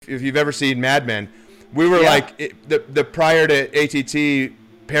if you've ever seen Mad Men, we were the prior to ATT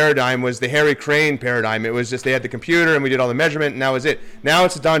paradigm was the Harry Crane paradigm. It was just they had the computer and we did all the measurement and that was it. Now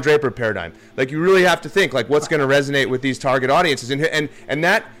it's a Don Draper paradigm. Like, you really have to think like what's going to resonate with these target audiences, and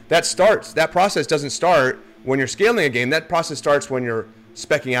that process doesn't start when you're scaling a game. That process starts when you're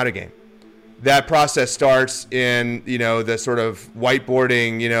speccing out a game. That process starts in, the sort of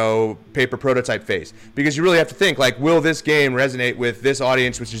whiteboarding, paper prototype phase, because you really have to think like, will this game resonate with this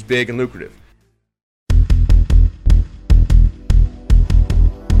audience, which is big and lucrative?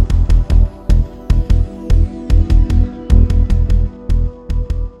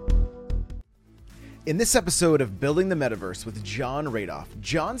 In this episode of Building the Metaverse with John Radoff,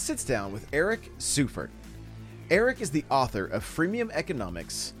 John sits down with Eric Seufert. Eric is the author of Freemium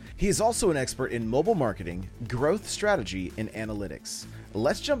Economics. He is also an expert in mobile marketing, growth strategy, and analytics.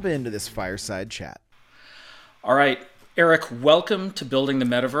 Let's jump into this fireside chat. All right, Eric, welcome to Building the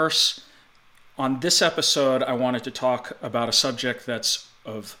Metaverse. On this episode, I wanted to talk about a subject that's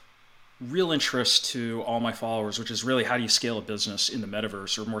of real interest to all my followers, which is really how do you scale a business in the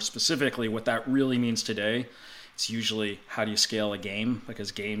metaverse, or more specifically, what that really means today. It's usually how do you scale a game,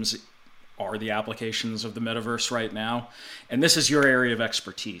 because games are the applications of the metaverse right now. And this is your area of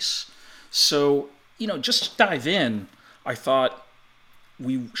expertise. So, just to dive in, I thought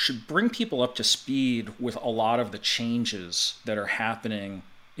we should bring people up to speed with a lot of the changes that are happening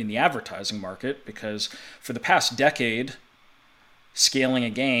in the advertising market, because for the past decade, scaling a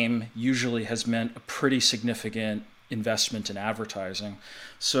game usually has meant a pretty significant investment in advertising.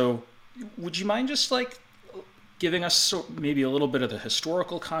 So would you mind just giving us maybe a little bit of the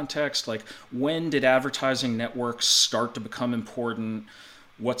historical context? Like, when did advertising networks start to become important?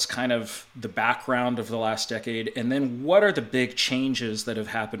 What's kind of the background of the last decade? And then what are the big changes that have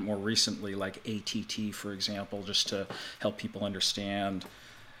happened more recently, like ATT, for example, just to help people understand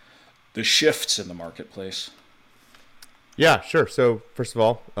the shifts in the marketplace? Yeah, sure. So first of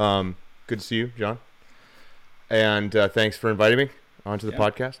all, good to see you, John. And thanks for inviting me onto the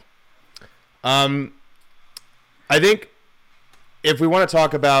podcast. I think if we want to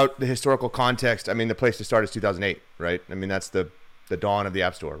talk about the historical context, the place to start is 2008, right? That's the dawn of the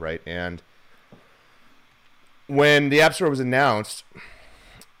App Store, right? And when the App Store was announced,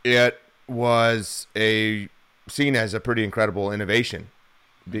 it was seen as a pretty incredible innovation,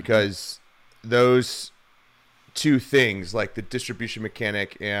 because those two things, like the distribution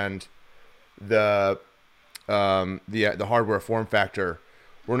mechanic and the hardware form factor,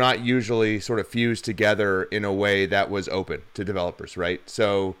 were not usually sort of fused together in a way that was open to developers, right?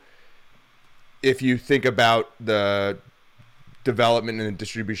 So if you think about the development and the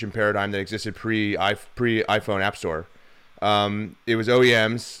distribution paradigm that existed pre-iPhone App Store, it was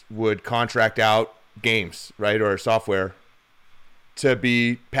OEMs would contract out games, right, or software to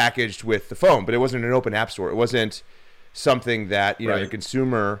be packaged with the phone, but it wasn't an open app store. It wasn't something that the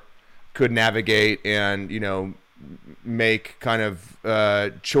consumer could navigate and make kind of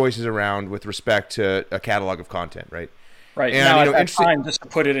choices around with respect to a catalog of content, right? Right. And now, at that time, just to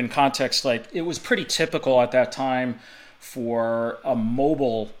put it in context, it was pretty typical at that time for a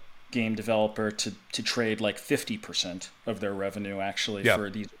mobile game developer to trade 50% of their revenue actually for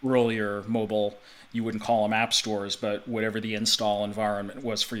these earlier mobile, you wouldn't call them app stores, but whatever the install environment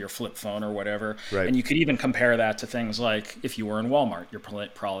was for your flip phone or whatever. Right. And you could even compare that to things like if you were in Walmart, you're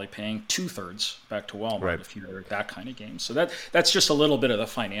probably paying 2/3 back to Walmart if you're that kind of game. So that's just a little bit of the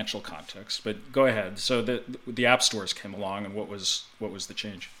financial context, but go ahead. So the app stores came along, and what was the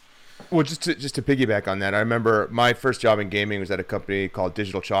change? Well, just to piggyback on that, I remember my first job in gaming was at a company called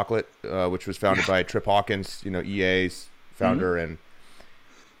Digital Chocolate, which was founded by Trip Hawkins, EA's founder, and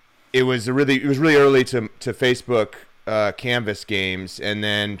it was really early to Facebook Canvas games, and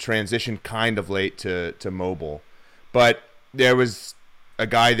then transitioned kind of late to mobile. But there was a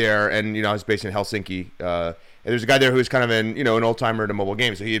guy there, and I was based in Helsinki. And there's a guy there who was kind of an old timer to mobile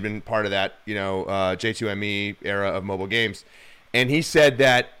games, so he had been part of that J2ME era of mobile games, and he said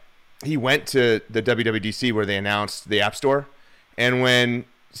that he went to the WWDC where they announced the App Store, and when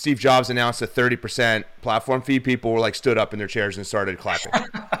Steve Jobs announced a 30% platform fee, people were stood up in their chairs and started clapping,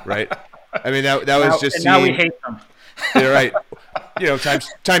 right? That was just. And now we hate them. Yeah, right.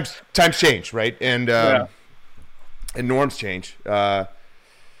 Times change, right? And and norms change. But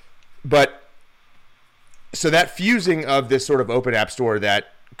so that fusing of this sort of open app store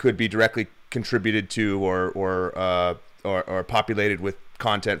that could be directly contributed to or populated with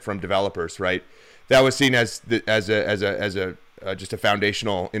content from developers, right? That was seen as just a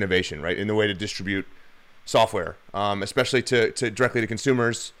foundational innovation, right, in the way to distribute software, especially to directly to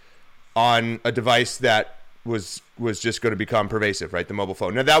consumers on a device that was just going to become pervasive, right? The mobile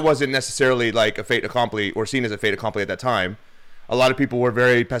phone. Now that wasn't necessarily like a fait accompli or seen as a fait accompli at that time. A lot of people were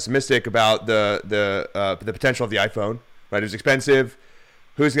very pessimistic about the potential of the iPhone, right? It was expensive.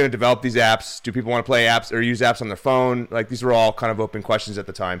 Who's going to develop these apps? Do people want to play apps or use apps on their phone? Like these were all kind of open questions at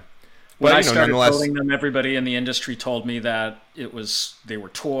the time. When I started building them, everybody in the industry told me that they were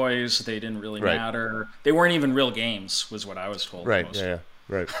toys. They didn't really matter. They weren't even real games, was what I was told. Right. Yeah.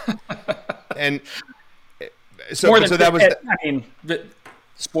 Right. And so that was. I mean,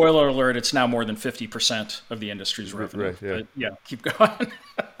 spoiler alert: it's now more than 50% of the industry's revenue. Right, yeah. But yeah, keep going.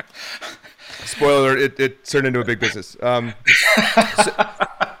 Spoiler: it turned into a big business. But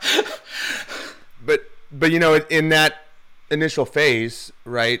in that initial phase,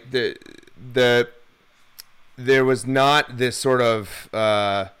 right? There was not this sort of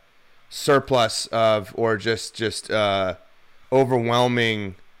surplus of or just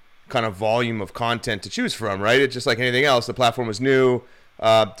overwhelming kind of volume of content to choose from, right? It's just like anything else. The platform was new.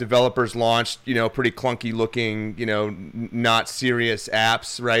 Developers launched, pretty clunky looking, not serious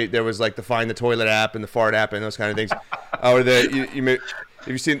apps, right? There was like the Find the Toilet app and the Fart app and those kind of things. Or have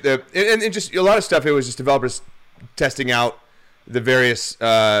you seen and just a lot of stuff? It was just developers testing out the various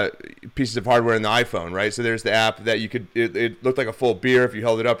pieces of hardware in the iPhone, right? So there's the app that you could, it looked like a full beer if you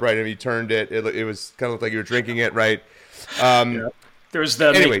held it up right and you turned it. It was kind of looked like you were drinking it, right? There's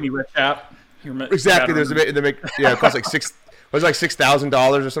the Make Me Rich app. Exactly. There's it cost like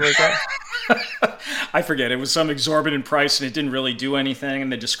 $6,000 or something like that. I forget. It was some exorbitant price and it didn't really do anything.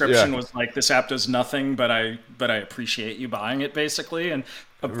 And the description was like, this app does nothing, but I appreciate you buying it, basically. And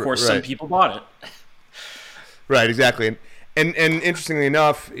of course, some people bought it. Right. Exactly. And interestingly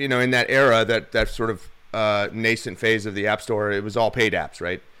enough, in that era, that sort of nascent phase of the App Store, it was all paid apps,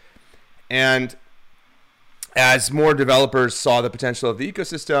 right? And as more developers saw the potential of the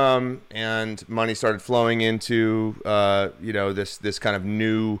ecosystem and money started flowing into this kind of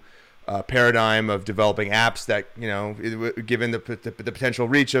new paradigm of developing apps that given the potential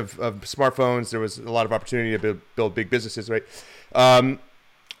reach of smartphones, there was a lot of opportunity to build big businesses, right?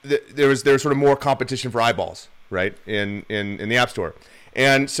 There was sort of more competition for eyeballs, right, in the App Store.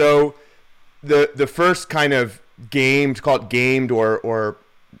 And so the first kind of gamed or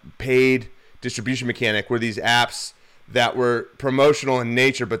paid distribution mechanic were these apps that were promotional in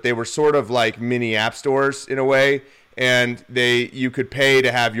nature, but they were sort of like mini app stores in a way, and you could pay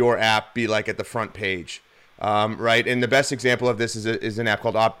to have your app be like at the front page, right? And the best example of this is an app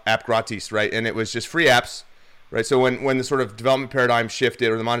called App Gratis, right? And it was just free apps, right? So when the sort of development paradigm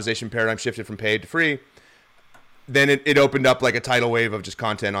shifted or the monetization paradigm shifted from paid to free, then it opened up like a tidal wave of just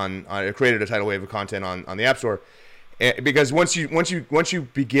content it created a tidal wave of content on the App Store. Because once you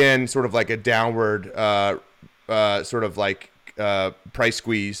begin sort of like a downward sort of like price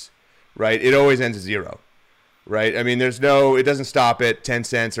squeeze, right? It always ends at zero, right? I mean, it doesn't stop at 10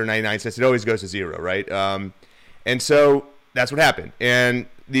 cents or 99 cents. It always goes to zero, right? And so that's what happened. And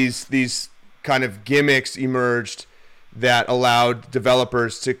these kind of gimmicks emerged that allowed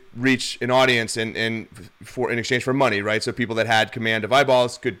developers to reach an audience in exchange for money, right? So people that had command of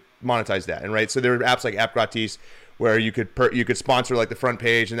eyeballs could monetize that, and right. So there were apps like App Gratis, where you could sponsor like the front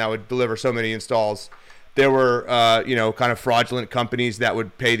page and that would deliver so many installs. There were kind of fraudulent companies that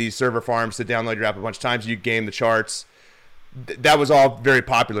would pay these server farms to download your app a bunch of times. You game the charts. That was all very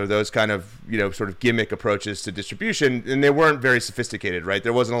popular, those kind of sort of gimmick approaches to distribution, and they weren't very sophisticated, right?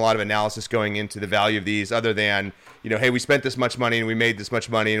 There wasn't a lot of analysis going into the value of these other than hey, we spent this much money and we made this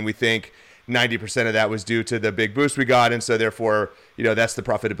much money and we think 90% of that was due to the big boost we got, and so therefore that's the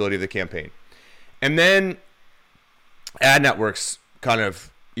profitability of the campaign. And then ad networks kind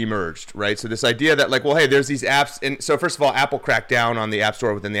of emerged, right? So this idea that like, well, hey, there's these apps. And so first of all, Apple cracked down on the App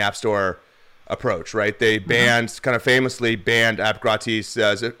Store within the App Store approach, right? They kind of famously banned App Gratis.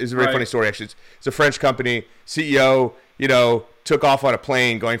 It's a very funny story, actually. It's a French company. CEO, took off on a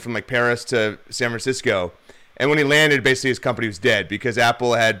plane going from like Paris to San Francisco. And when he landed, basically his company was dead because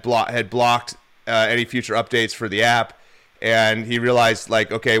Apple had blocked any future updates for the app. And he realized,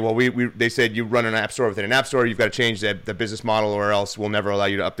 like, okay, well, they said you run an app store within an app store. You've got to change the business model, or else we'll never allow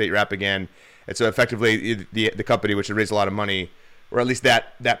you to update your app again. And so, effectively, the company, which had raised a lot of money, or at least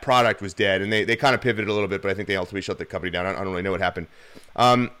that product, was dead. And they kind of pivoted a little bit, but I think they ultimately shut the company down. I don't really know what happened.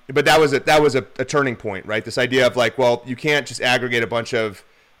 But that was a turning point, right? This idea of like, well, you can't just aggregate a bunch of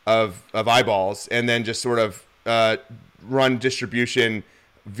eyeballs and then just sort of run distribution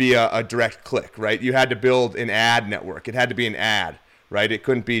via a direct click, right? You had to build an ad network. It had to be an ad, right? It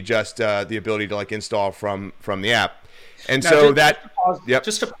couldn't be just the ability to like install from the app. And so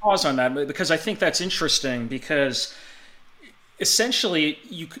just to pause on that, because I think that's interesting, because essentially,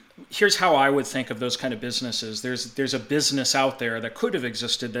 here's how I would think of those kind of businesses. There's a business out there that could have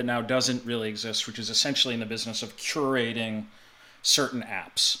existed that now doesn't really exist, which is essentially in the business of curating certain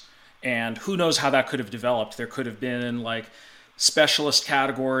apps. And who knows how that could have developed. There could have been like specialist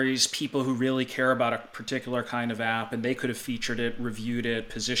categories, people who really care about a particular kind of app, and they could have featured it, reviewed it,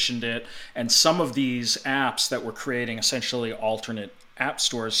 positioned it. And some of these apps that were creating essentially alternate app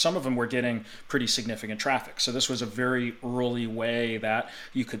stores, some of them were getting pretty significant traffic. So this was a very early way that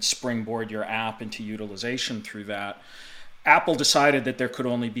you could springboard your app into utilization through that. Apple decided that there could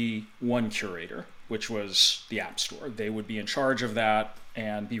only be one curator, which was the App Store. They would be in charge of that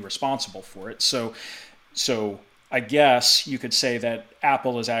and be responsible for it. So I guess you could say that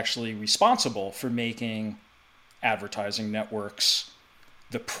Apple is actually responsible for making advertising networks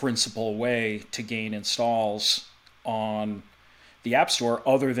the principal way to gain installs on the App Store,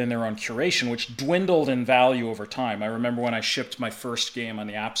 other than their own curation, which dwindled in value over time. I remember when I shipped my first game on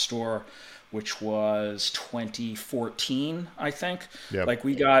the App Store, which was 2014, I think. Yep. Like,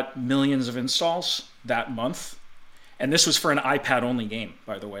 we got millions of installs that month. And this was for an iPad-only game,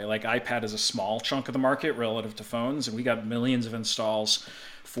 by the way. Like, iPad is a small chunk of the market relative to phones, and we got millions of installs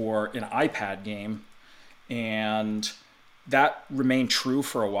for an iPad game. And that remained true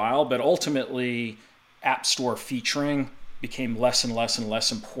for a while, but ultimately, App Store featuring became less and less and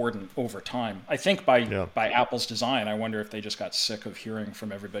less important over time. I think by Apple's design. I wonder if they just got sick of hearing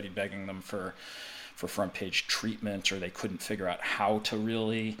from everybody begging them for front page treatment, or they couldn't figure out how to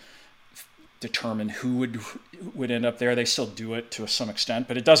really determine who would end up there. They still do it to some extent,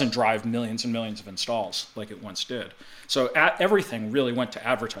 but it doesn't drive millions and millions of installs like it once did. So everything really went to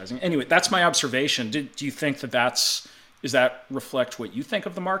advertising. Anyway, that's my observation. Do you think does that reflect what you think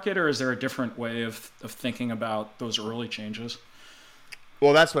of the market, or is there a different way of thinking about those early changes?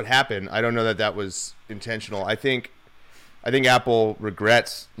 Well, that's what happened. I don't know that was intentional. I think Apple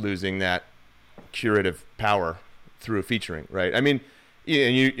regrets losing that curative power through featuring, right? I mean,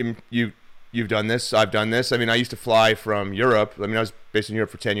 and you've done this. I've done this. I mean, I used to fly from Europe. I mean, I was based in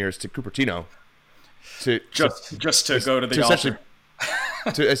Europe for 10 years to Cupertino. To go to the altar.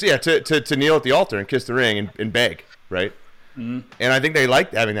 to kneel at the altar and kiss the ring and beg, right? Mm-hmm. And I think they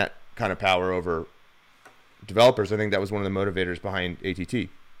liked having that kind of power over developers. I think that was one of the motivators behind ATT.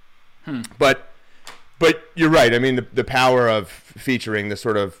 But you're right. I mean, the power of featuring, the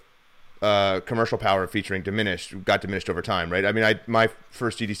sort of commercial power of featuring got diminished over time, right? I mean, my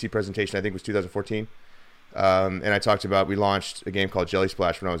first GDC presentation, I think, was 2014. And I talked about, we launched a game called Jelly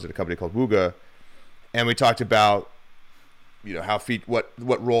Splash when I was at a company called Wooga. And we talked about, how what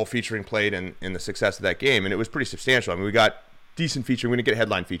role featuring played in the success of that game. And it was pretty substantial. I mean, we got decent featuring. We didn't get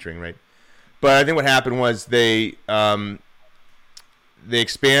headline featuring, right? But I think what happened was they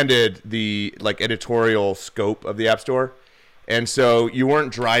expanded the editorial scope of the App Store. And so you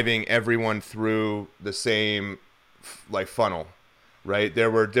weren't driving everyone through the same funnel, right?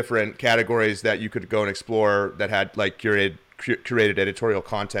 There were different categories that you could go and explore that had curated editorial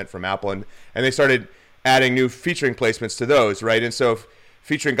content from Apple, and they started adding new featuring placements to those, right? And so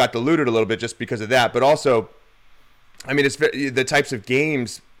featuring got diluted a little bit just because of that. But also, I mean, it's the types of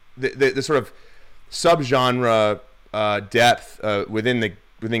games, the sort of subgenre depth within the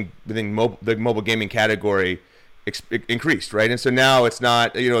mobile gaming category increased, right? And so now it's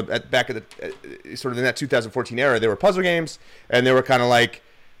not, back at the sort of in that 2014 era, there were puzzle games and there were kind of like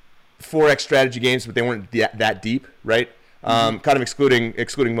 4X strategy games, but they weren't that deep, right? Kind of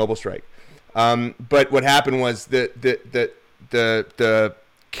excluding Mobile Strike. But what happened was the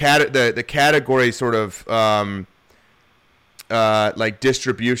category sort of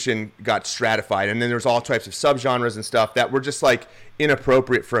distribution got stratified, and then there's all types of subgenres and stuff that were just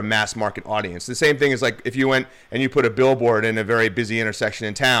inappropriate for a mass market audience. The same thing is if you went and you put a billboard in a very busy intersection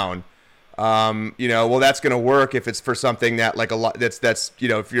in town, well, that's going to work if it's for something that that's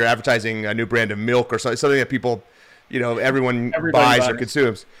if you're advertising a new brand of milk or something that people, everybody buys or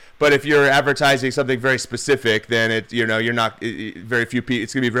consumes. But if you're advertising something very specific, then you're not very few people.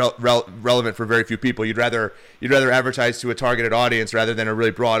 It's going to be relevant for very few people. You'd rather advertise to a targeted audience rather than a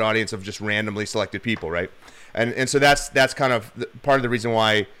really broad audience of just randomly selected people, right? And so that's kind of part of the reason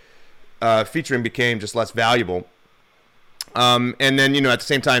why featuring became just less valuable. And then at the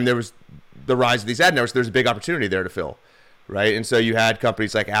same time there was the rise of these ad networks. There's a big opportunity there to fill, right? And so you had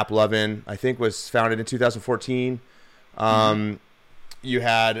companies like AppLovin, I think was founded in 2014. You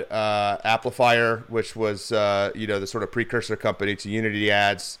had Amplifier, which was the sort of precursor company to Unity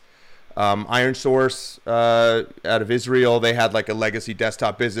Ads. Iron Source out of Israel, they had a legacy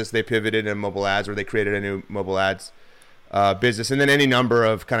desktop business. They pivoted in mobile ads, or they created a new mobile ads business. And then any number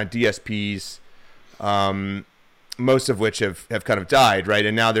of kind of DSPs most of which have kind of died, right?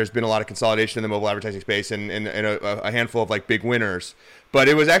 And now there's been a lot of consolidation in the mobile advertising space, and a handful of like big winners. But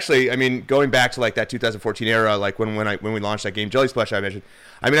it was actually, I mean, going back to like that 2014 era, like when we launched that game Jelly Splash I mentioned.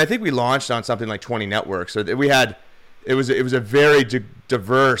 I mean, I think we launched on something like 20 networks, so we had it was a very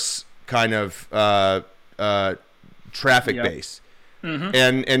diverse kind of traffic base.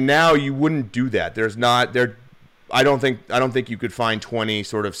 Mm-hmm. And now you wouldn't do that. I don't think you could find 20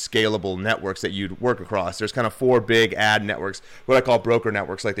 sort of scalable networks that you'd work across. There's kind of 4 big ad networks, what I call broker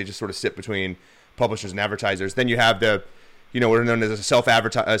networks, like they just sort of sit between publishers and advertisers. Then you have the, what are known as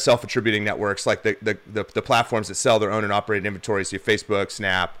self-attributing networks, like the platforms that sell their own and operated inventory. So you have Facebook,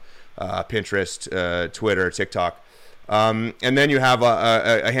 Snap, Pinterest, Twitter, TikTok. And then you have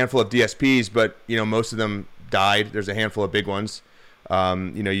a handful of DSPs, but most of them died. There's a handful of big ones.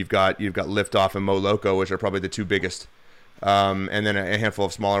 You've got Liftoff and MoLoco, which are probably the 2 biggest, and then a handful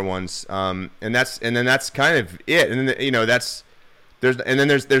of smaller ones. And then that's kind of it. And then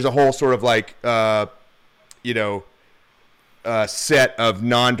there's a whole sort of like set of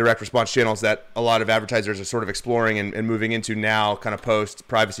non-direct response channels that a lot of advertisers are sort of exploring and moving into now, kind of post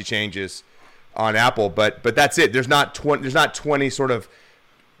privacy changes on Apple. But that's it. There's not 20 sort of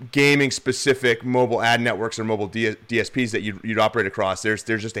gaming specific mobile ad networks or mobile DSPs that you'd operate across. There's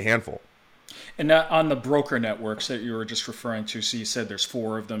just a handful. And on the broker networks that you were just referring to, so you said there's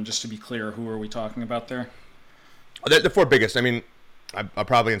 4 of them. Just to be clear, who are we talking about there? The 4 biggest. I mean, I'm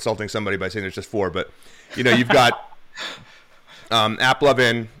probably insulting somebody by saying there's just 4, but you've got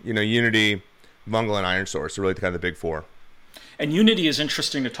AppLovin, Unity, Vungle, and ironSource are really kind of the big 4. And Unity is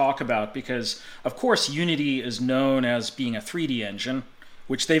interesting to talk about because, of course, Unity is known as being a 3D engine,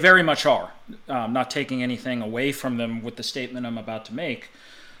 which they very much are. Not taking anything away from them with the statement I'm about to make.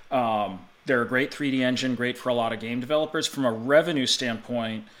 They're a great 3D engine, great for a lot of game developers. From a revenue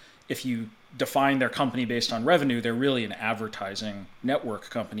standpoint, if you define their company based on revenue, they're really an advertising network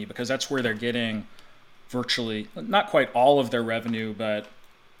company because that's where they're getting virtually, not quite all of their revenue, but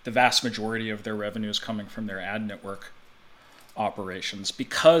the vast majority of their revenue is coming from their ad network operations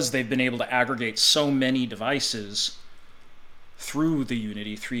because they've been able to aggregate so many devices through the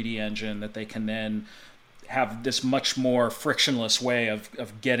Unity 3D engine that they can then have this much more frictionless way of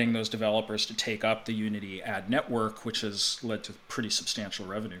getting those developers to take up the Unity ad network, which has led to pretty substantial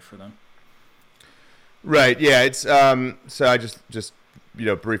revenue for them. Right. Yeah. It's so I just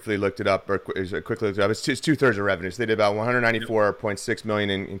briefly looked it up or quickly looked it up. It's 2/3 of revenue. So they did about 194.6 million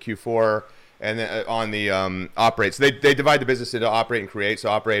in Q4, and then on the operate. So they divide the business into operate and create. So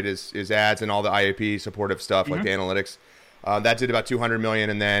operate is ads and all the IAP supportive stuff like the analytics. That did about 200 million,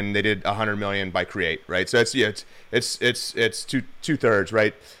 and then they did 100 million by create, right? So it's 2/3,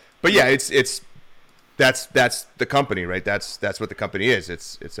 right? But yeah, that's the company, right? That's what the company is.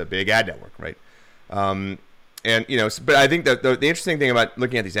 It's a big ad network, right? And but I think that the interesting thing about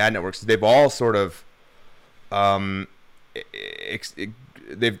looking at these ad networks is they've all sort of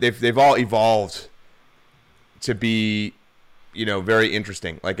they've all evolved to be very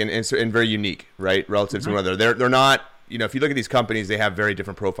interesting, like and very unique, right? Relative to one another. They're not. If you look at these companies, they have very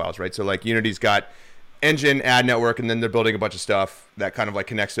different profiles, right? So like Unity's got engine, ad network, and then they're building a bunch of stuff that kind of like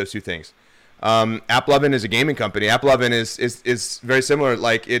connects those 2 things. AppLovin is a gaming company. AppLovin is very similar.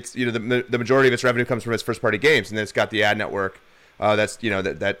 Like it's the majority of its revenue comes from its first party games, and then it's got the ad network that's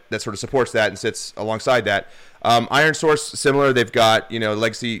that sort of supports that and sits alongside that. ironSource similar. They've got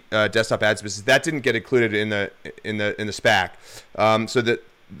legacy desktop ads business that didn't get included in the SPAC. So that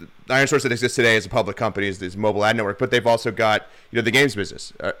the ironSource that exists today as a public company is mobile ad network, but they've also got the games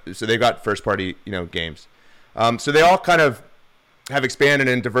business. So they've got first party games. So they all kind of have expanded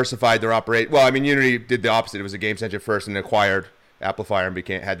and diversified their operate. Well, I mean, Unity did the opposite. It was a games engine first and acquired Amplifier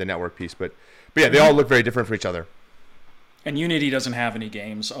and had the network piece. But yeah, they all look very different from each other. And Unity doesn't have any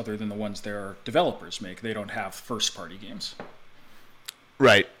games other than the ones their developers make. They don't have first-party games.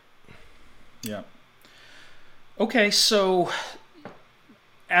 Right. Yeah. Okay, so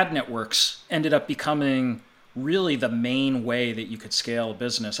ad networks ended up becoming really the main way that you could scale a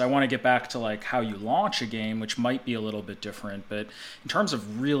business. I want to get back to like how you launch a game, which might be a little bit different, but in terms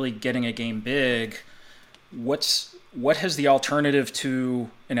of really getting a game big, what has the alternative to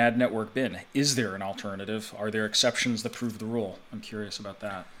an ad network been? Is there an alternative? Are there exceptions that prove the rule? I'm curious about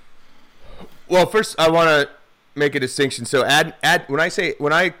that. Well, first I want to make a distinction. So when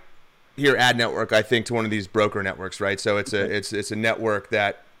I hear ad network, I think to one of these broker networks, right? So it's a network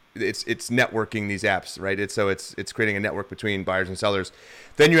that it's networking these apps, right? It's creating a network between buyers and sellers.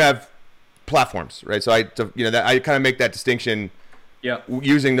 Then you have platforms, right? So I kind of make that distinction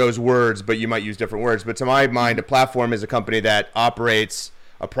using those words, but you might use different words. But to my mind, a platform is a company that operates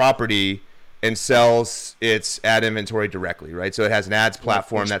a property and sells its ad inventory directly, right? So it has an ads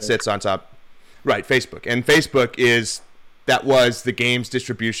platform that sits on top, right? Facebook, and Facebook was the games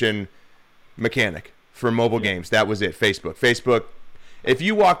distribution mechanic for mobile games. That was it. Facebook. If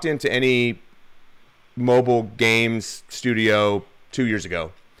you walked into any mobile games studio 2 years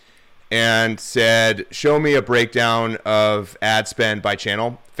ago and said, "Show me a breakdown of ad spend by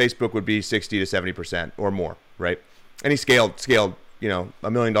channel," Facebook would be 60 to 70% or more, right? Any scaled, $1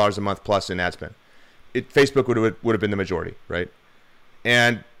 million a month plus in ad spend. Facebook would have been the majority, right?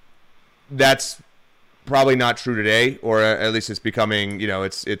 And that's probably not true today, or at least it's becoming, we're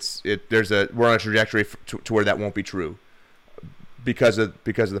on a trajectory to where that won't be true because of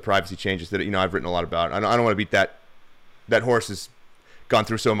the privacy changes that I've written a lot about. I don't want to beat that horse has gone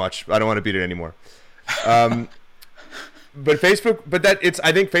through so much. I don't want to beat it anymore. But Facebook,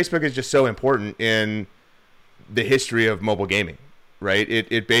 I think Facebook is just so important in the history of mobile gaming, right?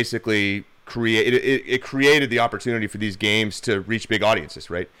 It basically created the opportunity for these games to reach big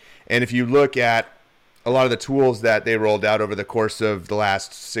audiences, right? And if you look at a lot of the tools that they rolled out over the course of the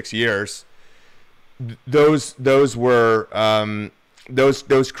last 6 years, those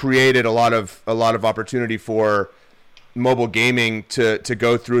created a lot of opportunity for mobile gaming to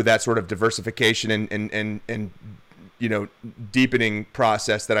go through that sort of diversification and deepening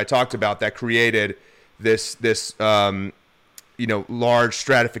process that I talked about, that created this large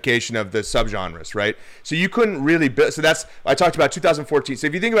stratification of the subgenres, right? So you couldn't really build. So I talked about 2014. So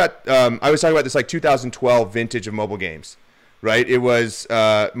if you think about, I was talking about this like 2012 vintage of mobile games, right? It was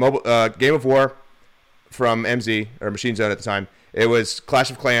Game of War from MZ or Machine Zone at the time. It was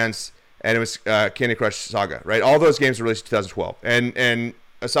Clash of Clans, and it was Candy Crush Saga, right? All those games were released in 2012. And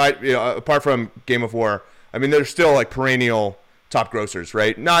aside, apart from Game of War, I mean, they're still like perennial top grossers,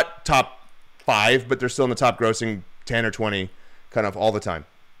 right? Not top 5, but they're still in the top grossing 10 or 20 kind of all the time.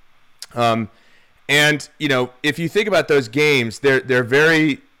 And if you think about those games, they're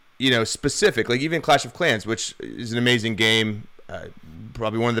very specific. Like even Clash of Clans, which is an amazing game,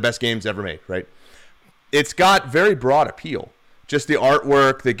 probably one of the best games ever made, right? It's got very broad appeal. Just the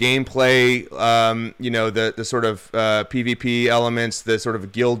artwork, the gameplay, the sort of PvP elements, the sort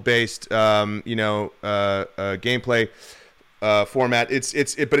of guild-based gameplay format.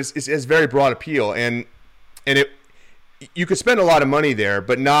 But it has very broad appeal, and you could spend a lot of money there,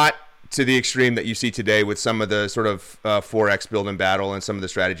 but not to the extreme that you see today with some of the sort of 4X build and battle and some of the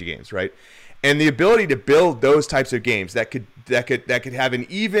strategy games, right? And the ability to build those types of games that could have an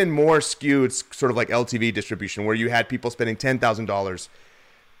even more skewed sort of like LTV distribution, where you had people spending $10,000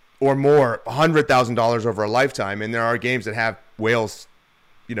 or more, $100,000 over a lifetime, and there are games that have whales,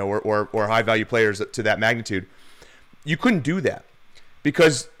 or high value players to that magnitude. You couldn't do that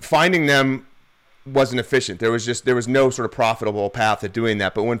because finding them wasn't efficient. There was no sort of profitable path to doing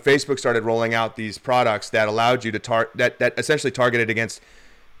that. But when Facebook started rolling out these products that allowed you to that essentially targeted against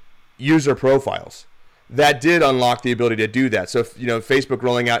user profiles, that did unlock the ability to do that. So Facebook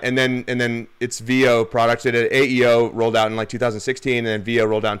rolling out, and then its VO products, it had AEO rolled out in like 2016, and then VO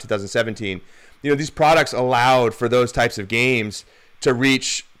rolled out in 2017. These products allowed for those types of games to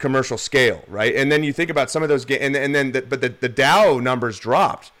reach commercial scale, right? And then you think about some of those games, but the DAO numbers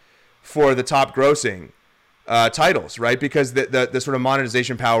dropped for the top grossing titles, right? Because the sort of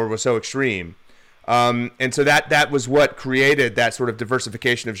monetization power was so extreme. And so that was what created that sort of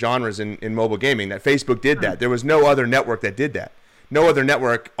diversification of genres in mobile gaming, that Facebook did that. There was no other network that did that. No other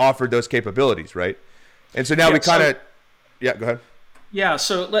network offered those capabilities, right? And so now go ahead. Yeah,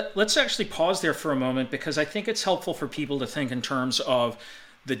 so let's actually pause there for a moment, because I think it's helpful for people to think in terms of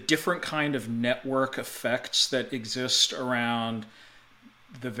the different kind of network effects that exist around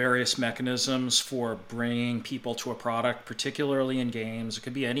the various mechanisms for bringing people to a product, particularly in games. It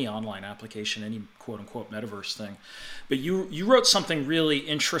could be any online application, any quote-unquote metaverse thing. But you wrote something really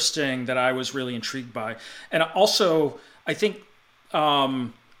interesting that I was really intrigued by. And also, I think,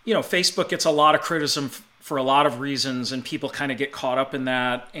 Facebook gets a lot of criticism for a lot of reasons, and people kind of get caught up in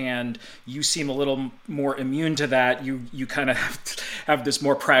that, and you seem a little more immune to that. You kind of have this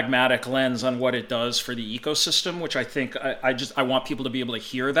more pragmatic lens on what it does for the ecosystem, which I think I want people to be able to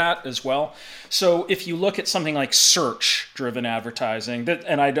hear that as well. So if you look at something like search-driven advertising,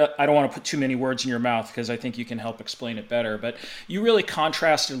 and I don't want to put too many words in your mouth because I think you can help explain it better, but you really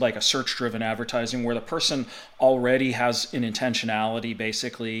contrasted like a search-driven advertising where the person already has an intentionality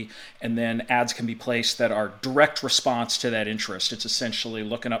basically, and then ads can be placed that that are direct response to that interest. It's essentially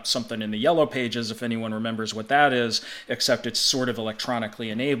looking up something in the Yellow Pages, if anyone remembers what that is, except it's sort of electronically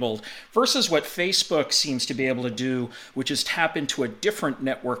enabled, versus what Facebook seems to be able to do, which is tap into a different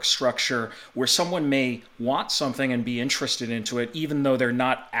network structure where someone may want something and be interested into it, even though they're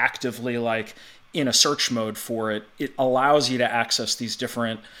not actively like in a search mode for it. It allows you to access these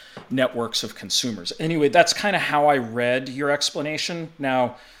different networks of consumers. Anyway, that's kind of how I read your explanation.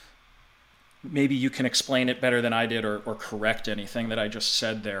 Now, maybe you can explain it better than I did or correct anything that I just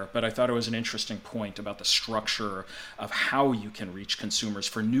said there. But I thought it was an interesting point about the structure of how you can reach consumers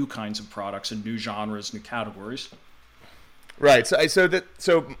for new kinds of products and new genres, new categories. Right. So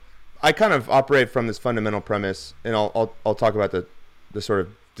I kind of operate from this fundamental premise, and I'll talk about the sort of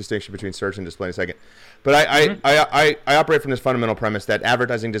distinction between search and display in a second. But I operate from this fundamental premise that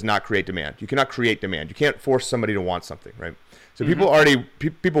advertising does not create demand. You cannot create demand. You can't force somebody to want something, right? So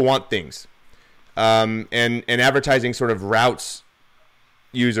people want things. And advertising sort of routes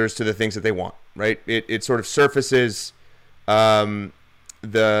users to the things that they want, right? It sort of surfaces the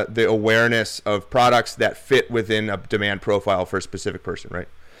awareness of products that fit within a demand profile for a specific person, right?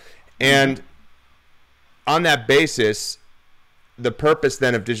 And on that basis, the purpose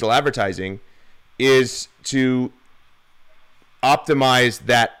then of digital advertising is to optimize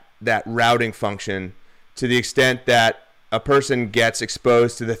that routing function to the extent that a person gets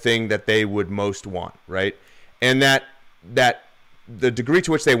exposed to the thing that they would most want, right? And that the degree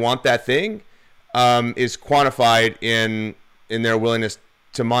to which they want that thing is quantified in their willingness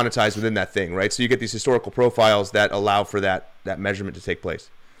to monetize within that thing, right? So you get these historical profiles that allow for that measurement to take place.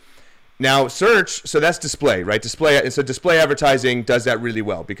 Now, search, so that's display, right? So display advertising does that really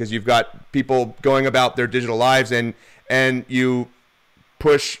well because you've got people going about their digital lives and you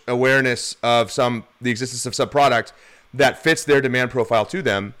push awareness of the existence of some product that fits their demand profile to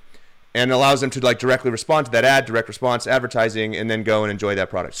them and allows them to like directly respond to that ad, direct response advertising, and then go and enjoy that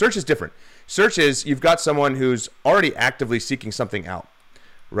product. Search is different. Search is you've got someone who's already actively seeking something out,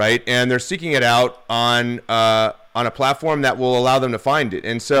 right? And they're seeking it out on a platform that will allow them to find it.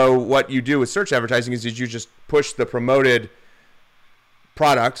 And so what you do with search advertising is you just push the promoted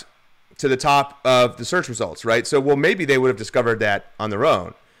product to the top of the search results, right? So, well, maybe they would have discovered that on their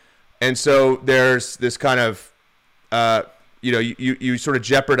own. And so there's this kind of, you sort of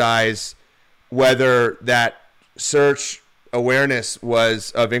jeopardize whether that search awareness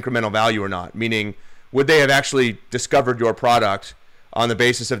was of incremental value or not, meaning would they have actually discovered your product on the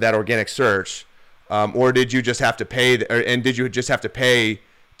basis of that organic search, or did you just have to pay? And did you just have to pay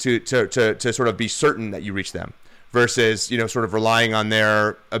to sort of be certain that you reach them, versus sort of relying on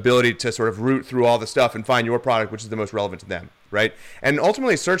their ability to sort of root through all the stuff and find your product, which is the most relevant to them, right? And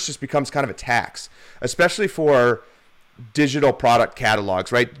ultimately, search just becomes kind of a tax, especially for digital product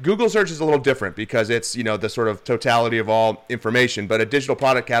catalogs, right? Google search is a little different because it's the sort of totality of all information, but a digital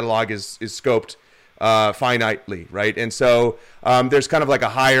product catalog is scoped finitely, right? And so there's kind of like a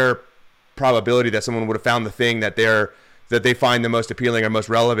higher probability that someone would have found the thing that they find the most appealing or most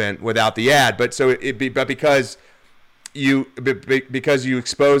relevant without the ad. But because you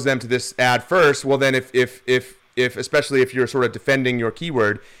expose them to this ad first, well then if especially if you're sort of defending your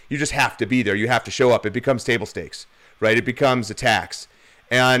keyword, you just have to be there. You have to show up. It becomes table stakes, right? It becomes a tax,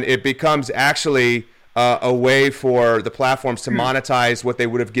 and it becomes actually a way for the platforms to monetize what they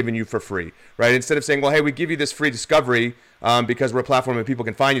would have given you for free, right? Instead of saying, well, hey, we give you this free discovery because we're a platform and people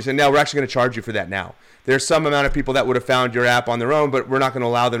can find you. So now we're actually going to charge you for that now. There's some amount of people that would have found your app on their own, but we're not going to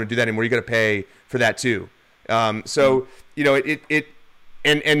allow them to do that anymore. You're going to pay for that too. And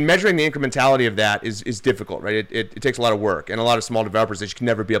measuring the incrementality of that is difficult, right? It takes a lot of work, and a lot of small developers that you can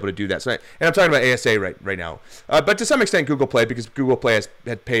never be able to do that. So, and I'm talking about ASA right now, but to some extent Google Play, because Google Play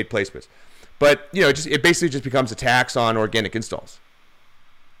had paid placements. But it basically just becomes a tax on organic installs.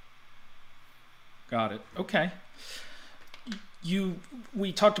 Got it. Okay.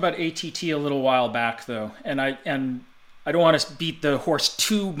 We talked about ATT a little while back though, and I don't want to beat the horse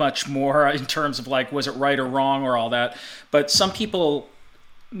too much more in terms of like was it right or wrong or all that, but some people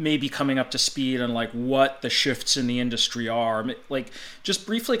may be coming up to speed on like what the shifts in the industry are. Like just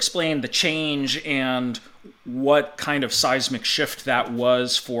briefly explain the change and what kind of seismic shift that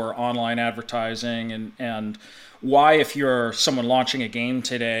was for online advertising, and why, if you're someone launching a game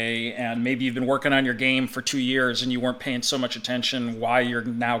today and maybe you've been working on your game for 2 years and you weren't paying so much attention, why you're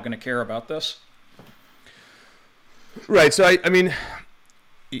now going to care about this. Right. So I mean,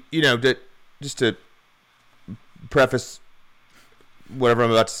 just to preface whatever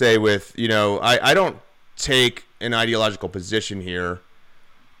I'm about to say with, I don't take an ideological position here,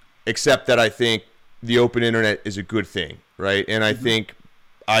 except that I think the open internet is a good thing, right? And I think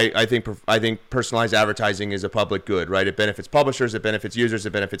I think personalized advertising is a public good, right? It benefits publishers, it benefits users,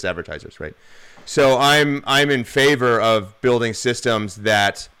 it benefits advertisers, right? So I'm in favor of building systems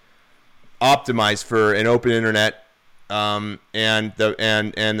that optimize for an open internet, and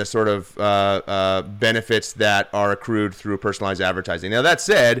the sort of benefits that are accrued through personalized advertising. Now that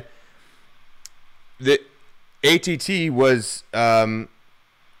said, the ATT was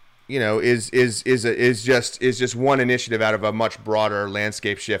is just one initiative out of a much broader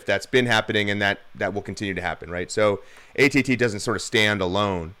landscape shift that's been happening and that will continue to happen, right? So ATT doesn't sort of stand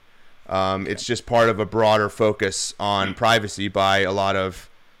alone. It's just part of a broader focus on privacy by a lot of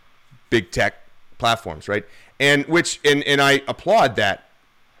big tech platforms, right? And I applaud that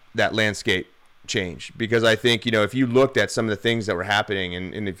landscape change, because I think, if you looked at some of the things that were happening,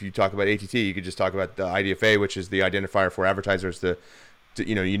 and if you talk about ATT, you could just talk about the IDFA, which is the identifier for advertisers, the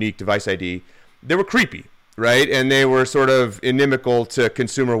unique device ID. They were creepy, right? And they were sort of inimical to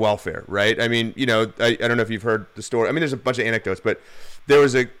consumer welfare, right? I mean, I don't know if you've heard the story. I mean, there's a bunch of anecdotes, but there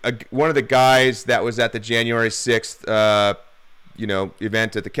was one of the guys that was at the January 6th,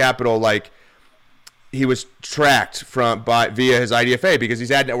 event at the Capitol, like, he was tracked via his IDFA, because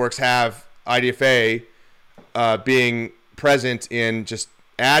these ad networks have IDFA being present in just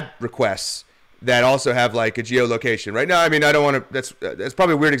ad requests that also have like a geolocation, right? Now, I mean, I don't want to. That's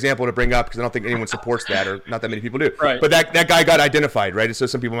probably a weird example to bring up, because I don't think anyone supports that, or not that many people do. Right. But that guy got identified, right? And so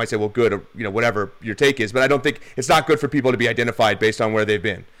some people might say, well, good, or whatever your take is. But I don't think it's not good for people to be identified based on where they've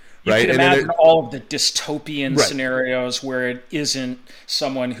been. You right? can imagine all of the dystopian scenarios where it isn't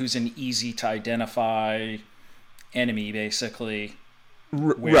someone who's an easy to identify enemy, basically.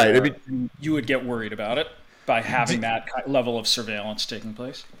 Right. I mean, you would get worried about it by having that level of surveillance taking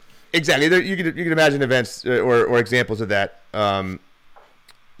place. Exactly. You could imagine events or examples of that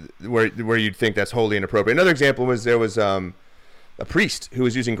where you'd think that's wholly inappropriate. Another example was there was a priest who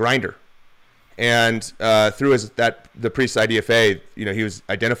was using Grindr. And through the priest's IDFA, he was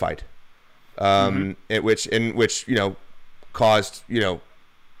identified, in which caused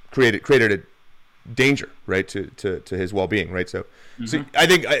created a danger, right, to his well-being, right. So I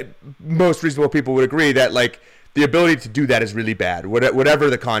think most reasonable people would agree that like the ability to do that is really bad. Whatever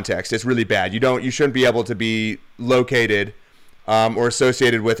the context, it's really bad. You shouldn't be able to be located or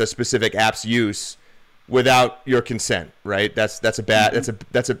associated with a specific app's use without your consent, right? That's a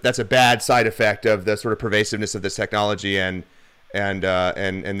bad side effect of the sort of pervasiveness of this technology and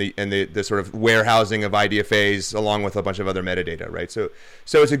the sort of warehousing of IDFAs along with a bunch of other metadata, right? So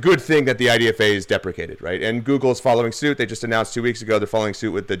it's a good thing that the IDFA is deprecated, right? And Google is following suit. They just announced 2 weeks ago they're following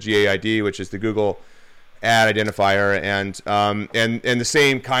suit with the GAID, which is the Google Ad Identifier, and the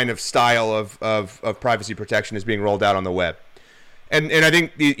same kind of style of privacy protection is being rolled out on the web. And I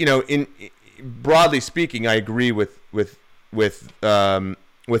think broadly speaking, I agree with the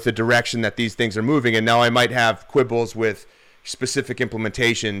direction that these things are moving. And now I might have quibbles with specific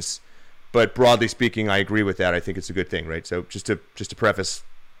implementations, but broadly speaking, I agree with that. I think it's a good thing, right? So just to preface,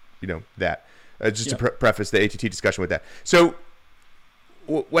 that, to preface the ATT discussion with that. So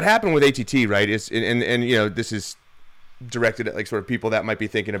what happened with ATT, right, is and this is directed at like sort of people that might be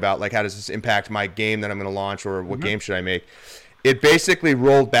thinking about like how does this impact my game that I'm going to launch, or what game should I make? It basically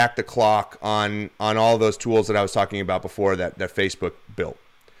rolled back the clock on all those tools that I was talking about before that Facebook built,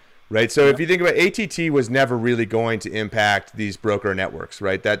 right? So if you think about it, ATT was never really going to impact these broker networks,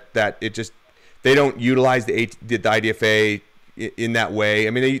 right? That it just, they don't utilize the IDFA in that way.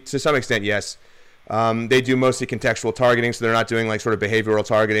 I mean, to some extent, yes. They do mostly contextual targeting, so they're not doing like sort of behavioral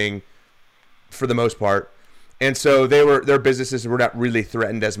targeting for the most part. And so their businesses were not really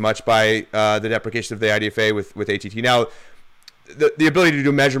threatened as much by the deprecation of the IDFA with ATT. Now, the ability to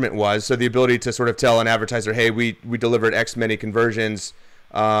do measurement was, so the ability to sort of tell an advertiser, hey, we delivered X many conversions,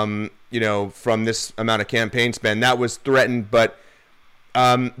 from this amount of campaign spend, that was threatened. But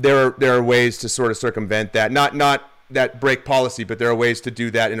there are ways to sort of circumvent that, not that break policy, but there are ways to do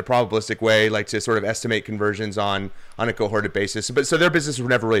that in a probabilistic way, like to sort of estimate conversions on a cohorted basis. But so their businesses were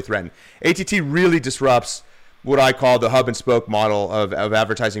never really threatened. ATT really disrupts what I call the hub and spoke model of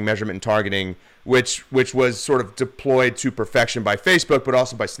advertising measurement and targeting, which was sort of deployed to perfection by Facebook, but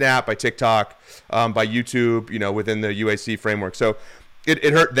also by Snap, by TikTok, by YouTube, within the UAC framework. So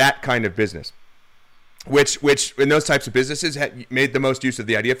it hurt that kind of business, which in those types of businesses made the most use of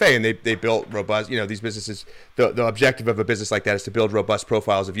the IDFA, and they built robust, these businesses, the objective of a business like that is to build robust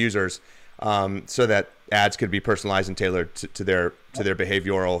profiles of users, so that ads could be personalized and tailored to their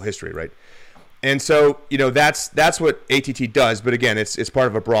behavioral history, right? And so, that's what ATT does. But again, it's part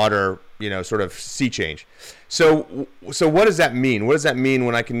of a broader, sort of sea change. So what does that mean? What does that mean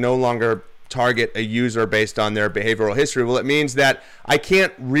when I can no longer target a user based on their behavioral history. Well, it means that I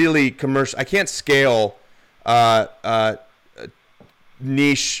can't really I can't scale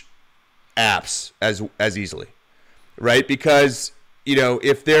niche apps as easily, right? Because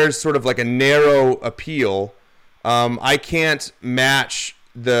if there's sort of like a narrow appeal, I can't match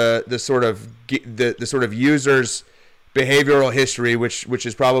the sort of user's behavioral history, which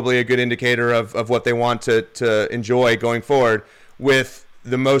is probably a good indicator of what they want to enjoy going forward, with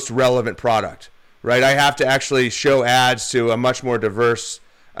the most relevant product, right? I have to actually show ads to a much more diverse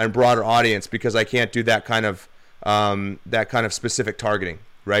and broader audience, because I can't do that kind of specific targeting,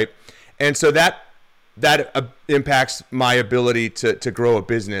 right? And so that impacts my ability to grow a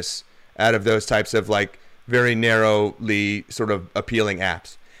business out of those types of like very narrowly sort of appealing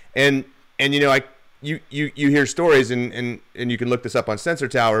apps. And you hear stories, and you can look this up on Sensor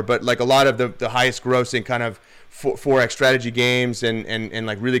Tower, but like a lot of the highest grossing kind of 4X strategy games and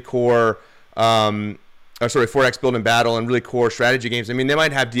like really core 4X build and battle and really core strategy games. I mean, they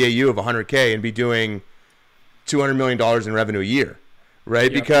might have DAU of 100K and be doing $200 million in revenue a year, right?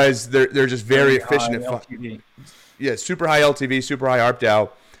 Yep. Because they're just very efficient at LTV. Yeah, super high LTV, super high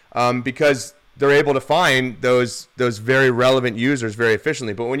ARPDAU, because they're able to find those very relevant users very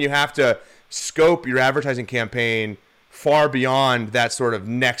efficiently. But when you have to scope your advertising campaign far beyond that sort of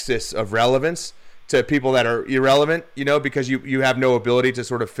nexus of relevance to people that are irrelevant, because you have no ability to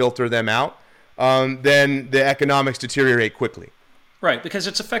sort of filter them out, then the economics deteriorate quickly. Right, because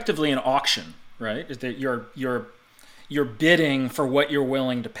it's effectively an auction, right? That you're bidding for what you're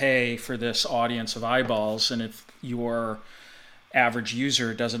willing to pay for this audience of eyeballs, and if your average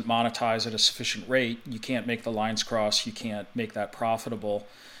user doesn't monetize at a sufficient rate, you can't make the lines cross, you can't make that profitable.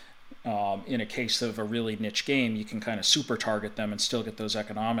 In a case of a really niche game, you can kind of super target them and still get those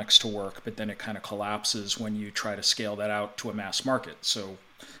economics to work, but then it kind of collapses when you try to scale that out to a mass market. So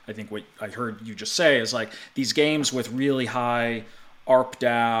I think what I heard you just say is like these games with really high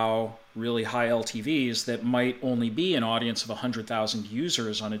ARPDAU, really high LTVs that might only be an audience of 100,000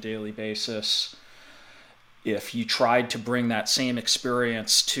 users on a daily basis. If you tried to bring that same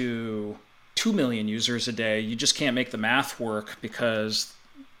experience to 2 million users a day, you just can't make the math work because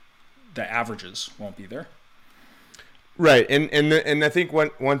the averages won't be there. Right. And I think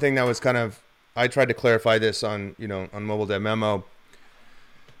one thing that was kind of, I tried to clarify this on Mobile Dev Memo,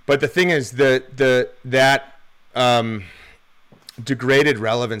 but the thing is that degraded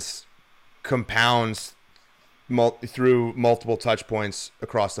relevance compounds through multiple touch points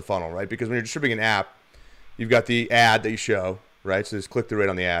across the funnel, right? Because when you're distributing an app, you've got the ad that you show, right? So there's click-through rate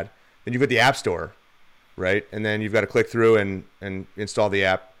on the ad. Then you've got the app store, right? And then you've got to click through and install the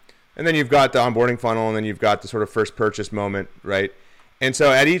app. And then you've got the onboarding funnel, and then you've got the sort of first purchase moment, right? And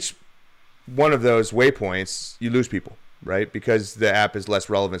so at each one of those waypoints, you lose people, right? Because the app is less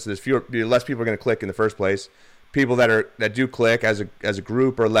relevant. So there's less people are going to click in the first place. People that do click as a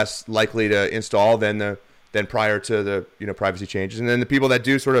group are less likely to install than prior to the privacy changes. And then the people that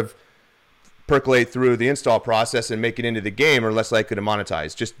do sort of percolate through the install process and make it into the game are less likely to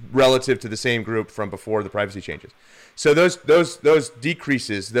monetize, just relative to the same group from before the privacy changes. So those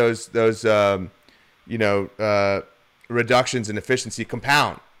decreases, those reductions in efficiency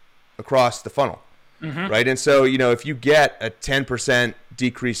compound across the funnel, right? And so if you get a 10%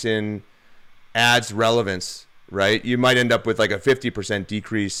 decrease in ads relevance, right, you might end up with like a 50%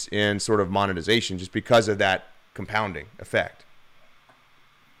 decrease in sort of monetization just because of that compounding effect.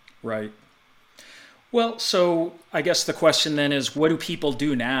 Right. Well, so I guess the question then is, what do people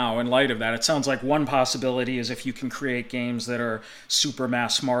do now in light of that? It sounds like one possibility is if you can create games that are super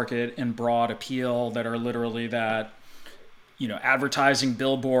mass market and broad appeal, that are literally that, advertising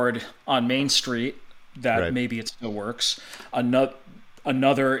billboard on Main Street, that right. Maybe it still works.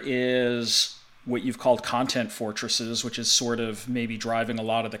 Another is what you've called content fortresses, which is sort of maybe driving a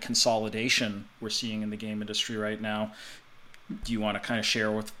lot of the consolidation we're seeing in the game industry right now. Do you want to kind of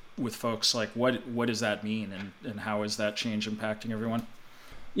share with folks like what does that mean and how is that change impacting everyone?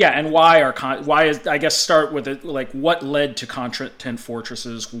 Yeah, and why is I guess start with it, like what led to content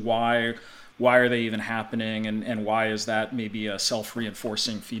fortresses? Why are they even happening, and why is that maybe a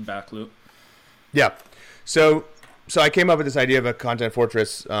self-reinforcing feedback loop? Yeah, so I came up with this idea of a content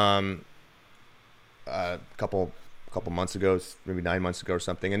fortress a couple months ago, maybe 9 months ago or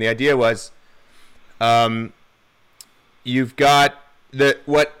something, and the idea was you've got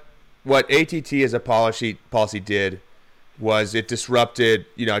what ATT as a policy did was it disrupted,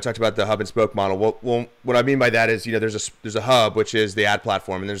 I talked about the hub and spoke model. Well, what I mean by that is, there's a hub, which is the ad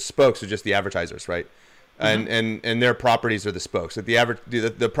platform, and there's spokes, are just the advertisers, right? Mm-hmm. And their properties are the spokes. That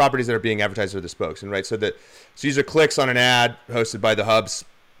the properties that are being advertised are the spokes, and right. So user clicks on an ad hosted by the hub's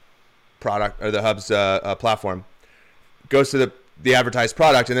product or the Hub's platform, goes to the advertised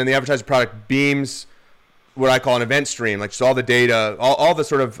product, and then the advertised product beams what I call an event stream, like just all the data, all the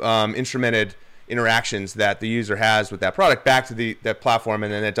sort of instrumented interactions that the user has with that product back to that platform,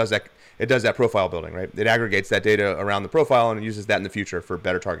 and then it does that profile building, right? It aggregates that data around the profile and it uses that in the future for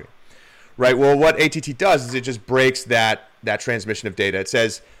better targeting, right? Well, what ATT does is it just breaks that transmission of data. It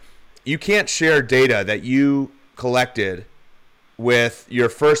says you can't share data that you collected with your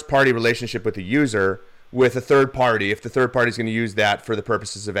first party relationship with the user with a third party if the third party is going to use that for the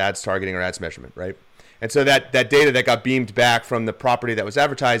purposes of ads targeting or ads measurement, right? And so that data that got beamed back from the property that was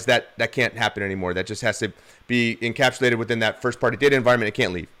advertised, that can't happen anymore. That just has to be encapsulated within that first party data environment. It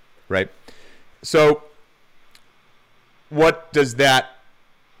can't leave, right? So what does that,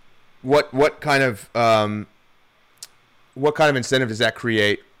 what kind of incentive does that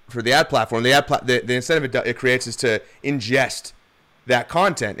create for the ad platform? The incentive it creates is to ingest that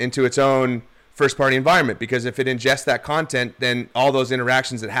content into its own first party environment, because if it ingests that content, then all those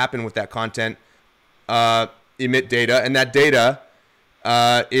interactions that happen with that content emit data, and that data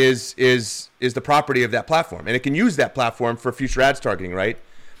is the property of that platform, and it can use that platform for future ads targeting, right?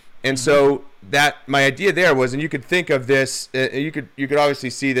 And so that my idea there was, and you could think of this, you could obviously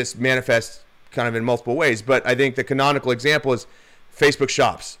see this manifest kind of in multiple ways, but I think the canonical example is Facebook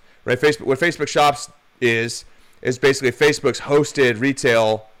Shops, right? What Facebook Shops is basically Facebook's hosted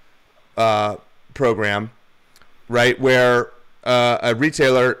retail program, right, where a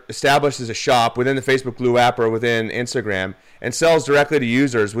retailer establishes a shop within the Facebook Blue app or within Instagram and sells directly to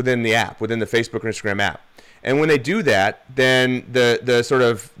users within the app, within the Facebook or Instagram app. And when they do that, then the sort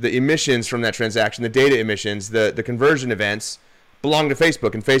of the emissions from that transaction, the data emissions, the conversion events belong to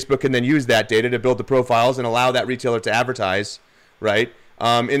Facebook, and Facebook can then use that data to build the profiles and allow that retailer to advertise, right?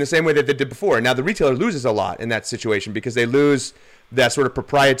 In the same way that they did before. Now the retailer loses a lot in that situation because they lose that sort of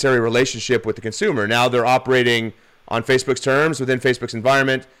proprietary relationship with the consumer. Now they're operating on Facebook's terms within Facebook's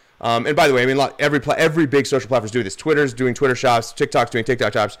environment. And by the way, I mean, every big social platform is doing this. Twitter's doing Twitter shops, TikTok's doing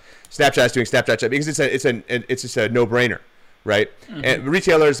TikTok shops, Snapchat's doing Snapchat shops, because it's just a no-brainer, right? Mm-hmm. And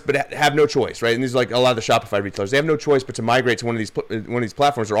retailers, but have no choice, right? And these are like a lot of the Shopify retailers. They have no choice but to migrate to one of these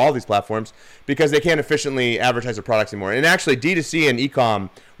platforms or all of these platforms because they can't efficiently advertise their products anymore. And actually, D2C and e-com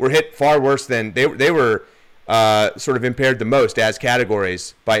were hit far worse than they were sort of impaired the most as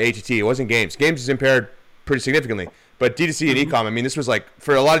categories by ATT. It wasn't games. Games is impaired pretty significantly. But D2C and e-com, I mean, this was like,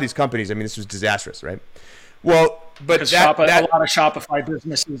 for a lot of these companies, I mean, this was disastrous, right? Well, but a lot of Shopify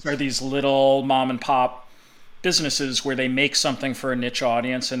businesses are these little mom and pop businesses where they make something for a niche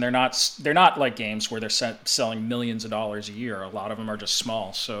audience, and they're not like games where they're selling millions of dollars a year. A lot of them are just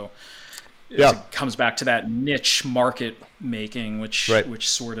small. So it comes back to that niche market making, which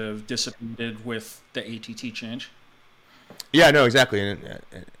sort of dissipated with the ATT change. Yeah, no, exactly.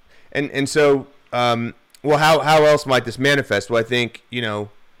 And so, well, how else might this manifest? Well, I think,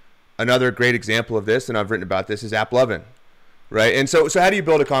 another great example of this, and I've written about this, is AppLovin, right? And so how do you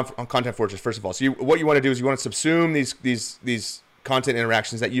build a content fortress, first of all? So what you want to do is you want to subsume these content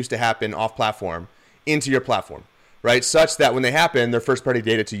interactions that used to happen off-platform into your platform, right? Such that when they happen, they're first-party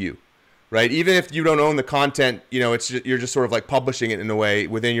data to you, right? Even if you don't own the content, you're just sort of like publishing it in a way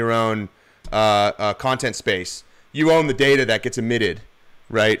within your own content space. You own the data that gets emitted,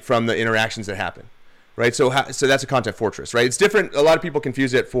 right, from the interactions that happen. Right, so that's a content fortress, right? It's different. A lot of people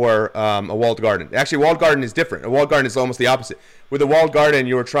confuse it for a walled garden. Actually, a walled garden is different. A walled garden is almost the opposite. With a walled garden,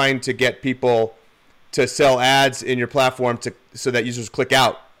 you were trying to get people to sell ads in your platform so that users click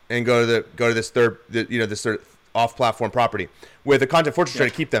out and go to this this sort of off-platform property. With a content fortress, trying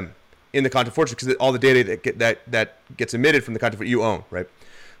to keep them in the content fortress because all the data that gets emitted from the content you own, right?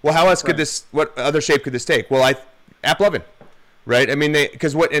 Well, how else could this? What other shape could this take? Well, AppLovin. Right. I mean,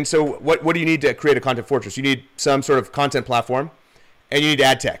 what do you need to create a content fortress? You need some sort of content platform, and you need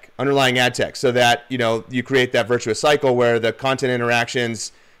ad tech, underlying ad tech, so that you create that virtuous cycle where the content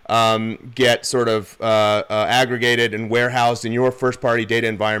interactions get sort of aggregated and warehoused in your first-party data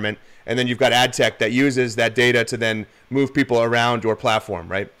environment, and then you've got ad tech that uses that data to then move people around your platform,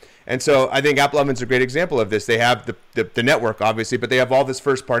 right? And so I think AppLovin's a great example of this. They have the network, obviously, but they have all this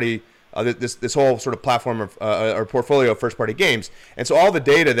first-party. This whole sort of platform of or portfolio of first-party games, and so all the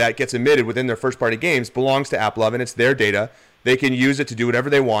data that gets emitted within their first-party games belongs to AppLovin. It's their data. They can use it to do whatever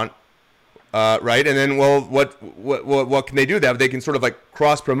they want, right? And then, well, what can they do? That they can sort of like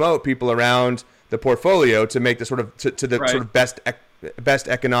cross-promote people around the portfolio to make the sort of to the sort of best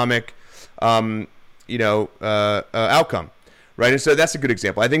economic, outcome. Right, and so that's a good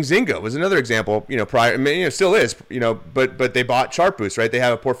example. I think Zynga was another example. Prior, still is. But they bought Chartboost, right? They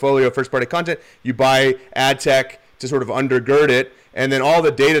have a portfolio of first-party content. You buy ad tech to sort of undergird it, And then all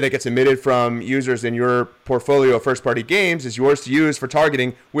the data that gets emitted from users in your portfolio of first-party games is yours to use for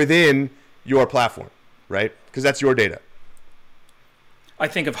targeting within your platform, right? Because that's your data. I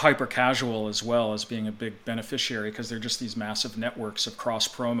think of hyper casual as well as being a big beneficiary because they're just these massive networks of cross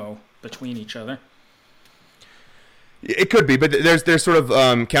promo between each other. It could be, but there's sort of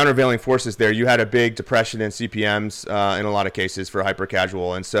countervailing forces there. You had a big depression in CPMs in a lot of cases for hyper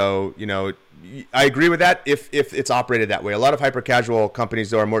casual, and so I agree with that if it's operated that way. A lot of hyper casual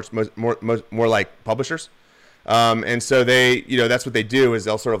companies are more like publishers, and so they that's what they do is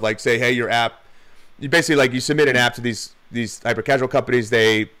they'll sort of like say, hey, your app, you basically like you submit an app to these hyper casual companies.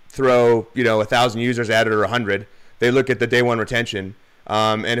 They throw 1,000 users at it or 100. They look at the day one retention.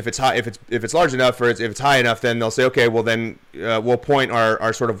 And if it's high, if it's large enough, or if it's high enough, then they'll say, okay, well then we'll point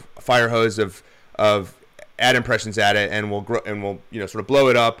our sort of fire hose of ad impressions at it, and we'll sort of blow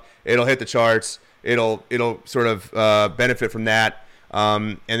it up. It'll hit the charts. It'll sort of benefit from that,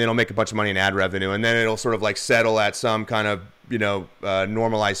 and then it'll make a bunch of money in ad revenue, and then it'll sort of like settle at some kind of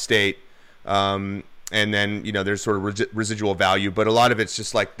normalized state, and then there's sort of residual value, but a lot of it's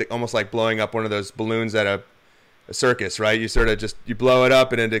just like almost like blowing up one of those balloons at a circus, right? You sort of you blow it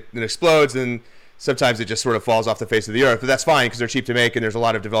up and it explodes, and sometimes it just sort of falls off the face of the earth. But that's fine because they're cheap to make, and there's a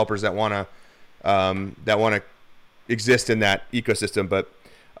lot of developers that want to exist in that ecosystem. But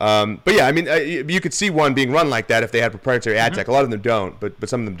yeah, I mean, you could see one being run like that if they had proprietary ad tech. A lot of them don't, but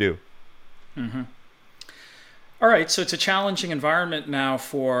some of them do. Mm-hmm. All right, so it's a challenging environment now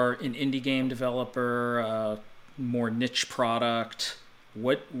for an indie game developer, more niche product.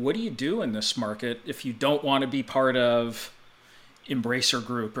 What do you do in this market if you don't want to be part of Embracer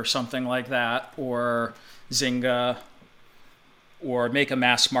Group or something like that, or Zynga, or make a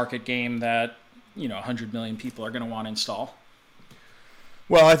mass market game that 100 million people are going to want to install?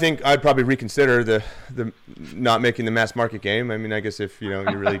 Well, I think I'd probably reconsider the not making the mass market game. I mean, I guess if you're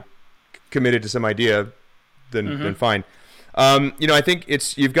really committed to some idea, then fine. I think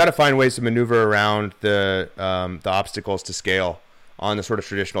you've got to find ways to maneuver around the obstacles to scale on the sort of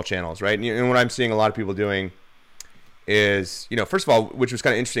traditional channels, right? And what I'm seeing a lot of people doing is, first of all, which was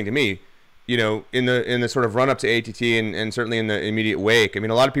kind of interesting to me, in the sort of run up to ATT and certainly in the immediate wake, I mean,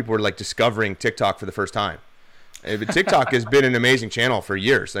 a lot of people were like discovering TikTok for the first time. TikTok has been an amazing channel for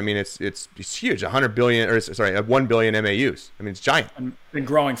years. I mean, it's huge, 1 billion MAUs. I mean, it's giant. And been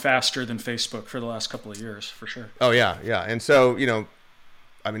growing faster than Facebook for the last couple of years, for sure. Oh yeah. And so,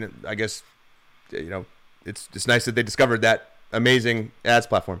 I mean, I guess, it's nice that they discovered that amazing ads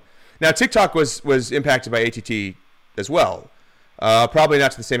platform. Now TikTok was impacted by ATT as well, probably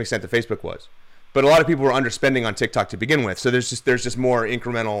not to the same extent that Facebook was, but a lot of people were underspending on TikTok to begin with, so there's just more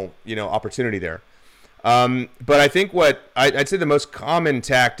incremental opportunity there. But I think what I'd say the most common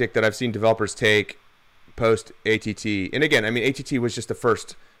tactic that I've seen developers take post ATT, and again, I mean, ATT was just the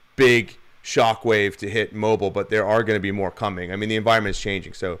first big shockwave to hit mobile, but there are going to be more coming. I mean, the environment is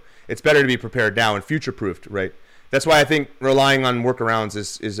changing, so it's better to be prepared now and future-proofed, right? That's why I think relying on workarounds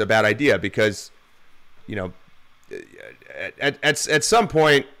is a bad idea, because, at some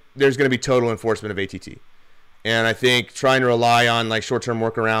point there's going to be total enforcement of ATT, and I think trying to rely on like short-term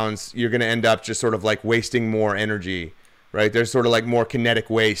workarounds, you're going to end up just sort of like wasting more energy, right? There's sort of like more kinetic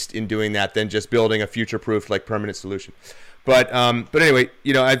waste in doing that than just building a future-proof like permanent solution. But anyway,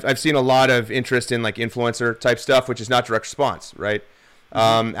 I've seen a lot of interest in like influencer type stuff, which is not direct response, right?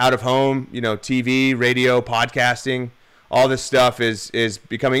 Out of home, TV, radio, podcasting, all this stuff is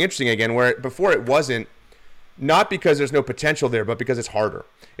becoming interesting again, where before it wasn't, not because there's no potential there, but because it's harder.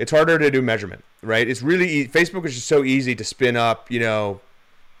 It's harder to do measurement, right? It's really Facebook is just so easy to spin up,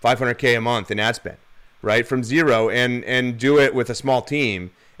 $500K a month in ad spend, right? From zero and do it with a small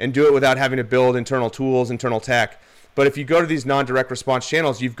team and do it without having to build internal tools, internal tech. But if you go to these non-direct response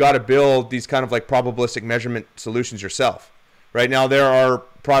channels, you've got to build these kind of like probabilistic measurement solutions yourself. Right now, there are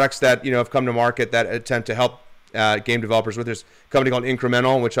products that have come to market that attempt to help game developers with. There's a company called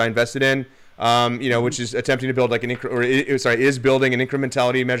Incremental, which I invested in, which is attempting to build like is building an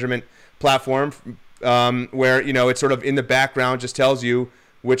incrementality measurement platform, where it's sort of in the background just tells you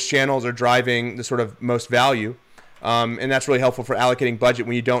which channels are driving the sort of most value, and that's really helpful for allocating budget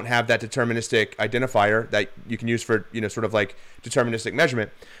when you don't have that deterministic identifier that you can use for sort of like deterministic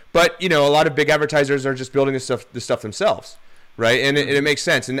measurement. But a lot of big advertisers are just building this stuff themselves. Right, and it makes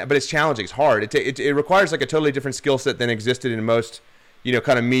sense, but it's challenging. It's hard. It requires like a totally different skill set than existed in most,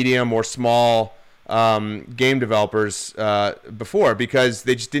 kind of medium or small game developers before, because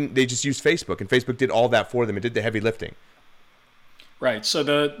they just used Facebook, and Facebook did all that for them. It did the heavy lifting. Right. So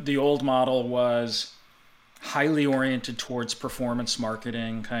the old model was highly oriented towards performance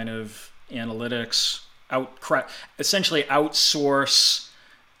marketing, kind of analytics, essentially outsource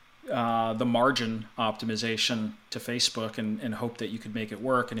the margin optimization to Facebook and hope that you could make it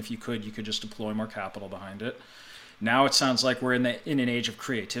work. And if you could just deploy more capital behind it. Now it sounds like we're in an age of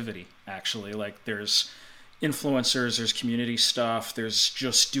creativity, actually. Like there's influencers, there's community stuff, there's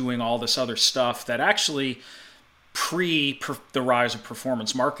just doing all this other stuff that actually the rise of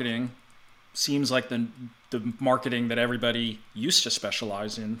performance marketing seems like the marketing that everybody used to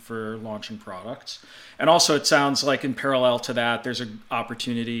specialize in for launching products. And also it sounds like in parallel to that, there's an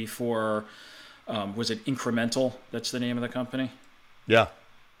opportunity for, was it Incremental? That's the name of the company? Yeah.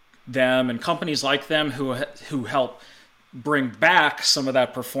 Them and companies like them who help bring back some of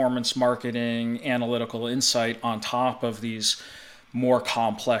that performance marketing analytical insight on top of these more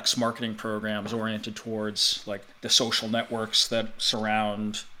complex marketing programs oriented towards like the social networks that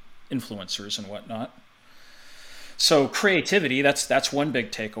surround influencers and whatnot. So creativity, that's one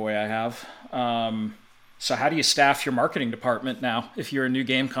big takeaway I have. So how do you staff your marketing department now if you're a new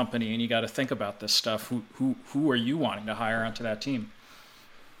game company and you got to think about this stuff? Who are you wanting to hire onto that team?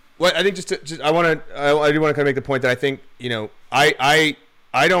 Well, I think I do want to kind of make the point that I think,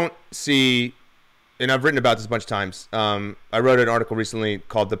 I don't see, and I've written about this a bunch of times. I wrote an article recently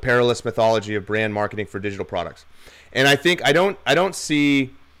called "The Perilous Mythology of Brand Marketing for Digital Products," and I think I don't see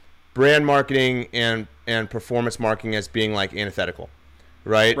brand marketing and performance marketing as being like antithetical,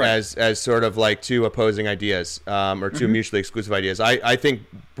 right? As sort of like two opposing ideas or two mutually exclusive ideas. I think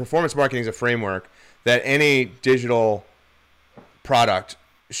performance marketing is a framework that any digital product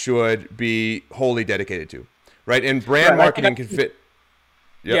should be wholly dedicated to, right? And brand marketing can fit.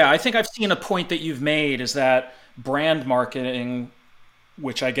 Yep. Yeah, I think I've seen a point that you've made is that brand marketing,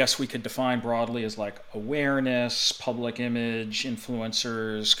 which I guess we could define broadly as like awareness, public image,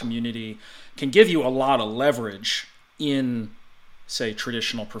 influencers, community, can give you a lot of leverage in, say,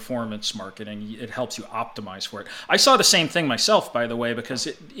 traditional performance marketing. It helps you optimize for it. I saw the same thing myself, by the way, because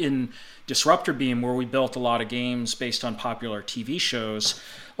in Disruptor Beam, where we built a lot of games based on popular TV shows,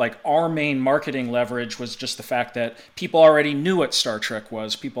 like our main marketing leverage was just the fact that people already knew what Star Trek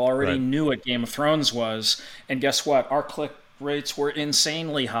was. People already knew what Game of Thrones was. And guess what? Our click rates were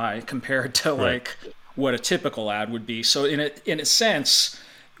insanely high compared to like what a typical ad would be. So in a sense,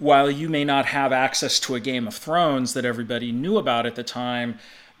 while you may not have access to a Game of Thrones that everybody knew about at the time,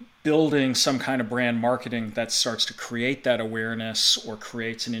 building some kind of brand marketing that starts to create that awareness or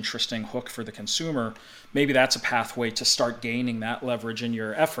creates an interesting hook for the consumer, maybe that's a pathway to start gaining that leverage in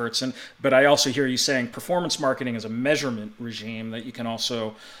your efforts. But I also hear you saying performance marketing is a measurement regime that you can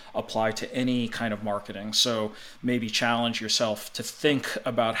also apply to any kind of marketing. So maybe challenge yourself to think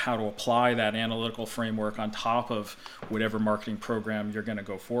about how to apply that analytical framework on top of whatever marketing program you're going to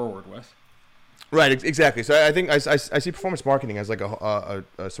go forward with. Right, exactly. So I think I see performance marketing as like a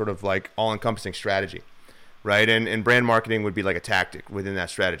sort of like all-encompassing strategy, right? And brand marketing would be like a tactic within that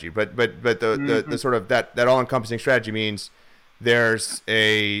strategy. But the sort of that all-encompassing strategy means there's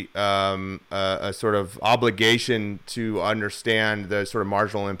a sort of obligation to understand the sort of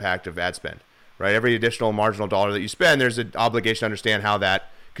marginal impact of ad spend, right? Every additional marginal dollar that you spend, there's an obligation to understand how that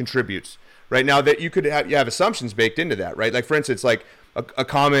contributes. Right now, that you have assumptions baked into that, right? Like for instance, like a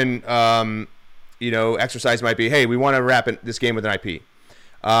common exercise might be, hey, we want to wrap this game with an IP.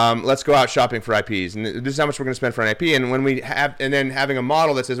 Let's go out shopping for IPs, and this is how much we're going to spend for an IP. And when then having a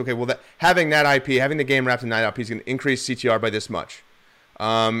model that says, okay, well, having that IP, having the game wrapped in that IP is going to increase CTR by this much.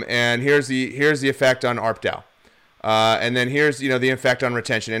 And here's the effect on ARPDAU. And then here's the effect on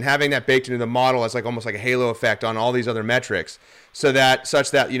retention, and having that baked into the model as like almost like a halo effect on all these other metrics, such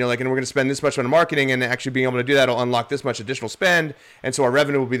that and we're going to spend this much on marketing, and actually being able to do that will unlock this much additional spend, and so our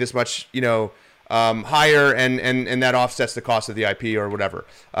revenue will be this much higher, and that offsets the cost of the IP or whatever.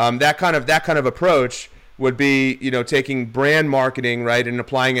 That kind of approach would be taking brand marketing, right, and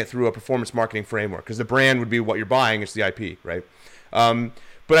applying it through a performance marketing framework, because the brand would be what you're buying, it's the IP, right?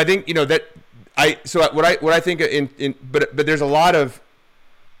 But I think what I think but there's a lot of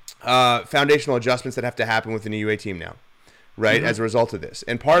foundational adjustments that have to happen within the UA team now, right, as a result of this.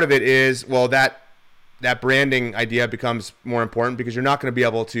 And part of it is, well, that branding idea becomes more important because you're not going to be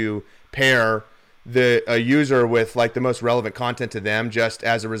able to pair a user with like the most relevant content to them just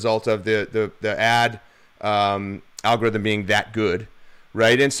as a result of the ad algorithm being that good,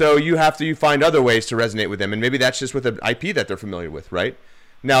 right? And so you find other ways to resonate with them, and maybe that's just with an IP that they're familiar with, right?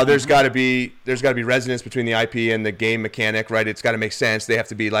 Now there's got to be resonance between the IP and the game mechanic, right? It's got to make sense. They have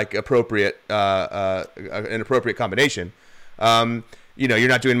to be like appropriate, an appropriate combination. You're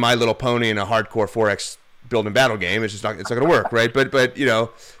not doing My Little Pony in a hardcore 4X building battle game. It's not going to work, right? But that'd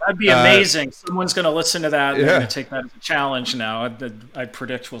be amazing. Someone's going to listen to that and they're going to take that as a challenge now. I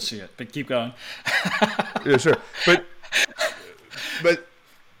predict we'll see it. But keep going. Yeah, sure. But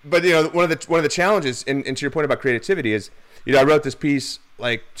one of the challenges, and to your point about creativity, is I wrote this piece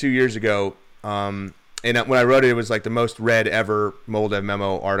like 2 years ago, and when I wrote it, it was like the most read ever Mobile Dev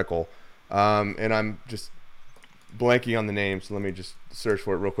Memo article, and I'm just blanking on the name, so let me just search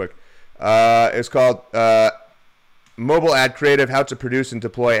for it real quick. It's called Mobile Ad Creative: How to Produce and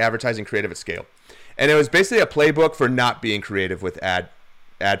Deploy Advertising Creative at Scale, and it was basically a playbook for not being creative with ad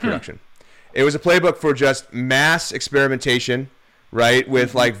production. It was a playbook for just mass experimentation, right,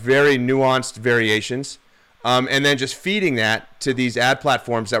 with like very nuanced variations, and then just feeding that to these ad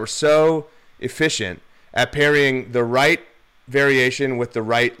platforms that were so efficient at pairing the right variation with the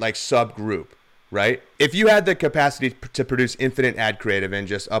right like subgroup, right? If you had the capacity to produce infinite ad creative and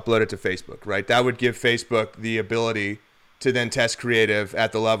just upload it to Facebook, right, that would give Facebook the ability to then test creative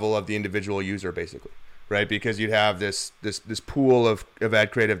at the level of the individual user, basically, right? Because you'd have this pool of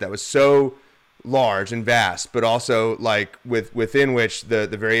ad creative that was so large and vast, but also like within which the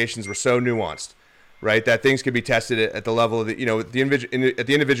variations were so nuanced, right, that things could be tested at the level of the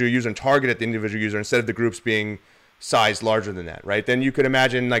individual user and target at the individual user instead of the groups being sized larger than that, right? Then you could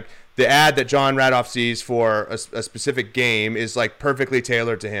imagine like the ad that John Radoff sees for a specific game is like perfectly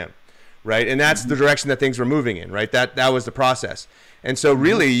tailored to him, right? And that's the direction that things were moving in, right? That was the process. And so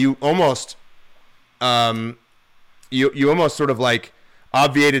really you almost you almost sort of like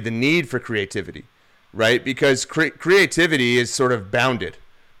obviated the need for creativity, right? Because creativity is sort of bounded,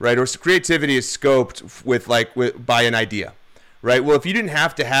 right? Or creativity is scoped by an idea, right? Well, if you didn't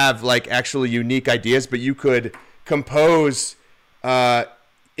have to have like actually unique ideas, but you could compose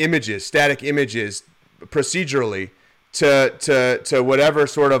images, static images, procedurally to whatever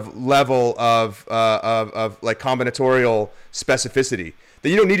sort of level of like combinatorial specificity, that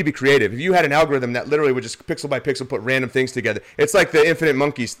you don't need to be creative. If you had an algorithm that literally would just pixel by pixel put random things together, it's like the infinite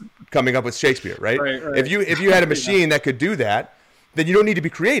monkeys coming up with Shakespeare, right? Right. If you had a machine that could do that, then you don't need to be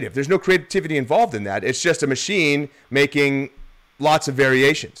creative. There's no creativity involved in that. It's just a machine making lots of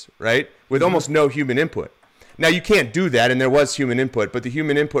variations, right? With almost no human input. Now you can't do that, and there was human input, but the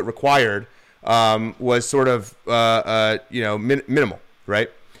human input required was sort of minimal,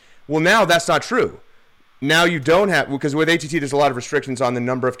 right? Well, now that's not true. Now you don't have, because with ATT there's a lot of restrictions on the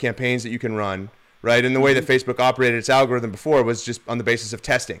number of campaigns that you can run, right? And the way that Facebook operated its algorithm before was just on the basis of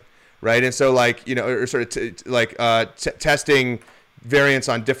testing, right? And so like, or sort of testing variants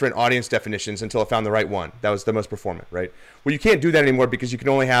on different audience definitions until it found the right one that was the most performant, right? Well, you can't do that anymore because you can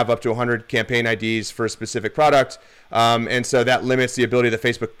only have up to 100 campaign IDs for a specific product, and so that limits the ability of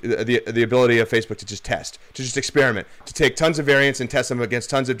the ability of Facebook to just test, to just experiment, to take tons of variants and test them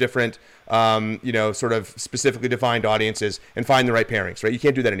against tons of different, sort of specifically defined audiences and find the right pairings, right? You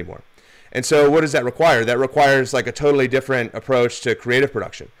can't do that anymore. And so what does that require? That requires like a totally different approach to creative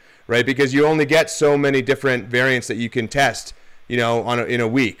production, right? Because you only get so many different variants that you can test, in a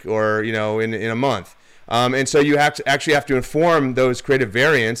week or in a month, and so you have to inform those creative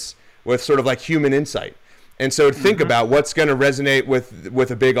variants with sort of like human insight, and so think about what's going to resonate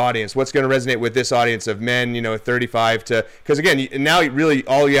with a big audience, what's going to resonate with this audience of men 35 to, because again now really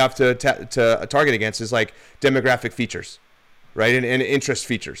all you have to target against is like demographic features, right, and interest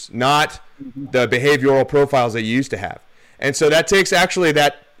features, not the behavioral profiles that you used to have. And so that takes actually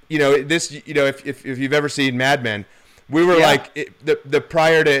that if you've ever seen Mad Men. We were the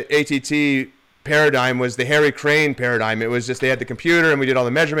prior to ATT paradigm was the Harry Crane paradigm. It was just they had the computer and we did all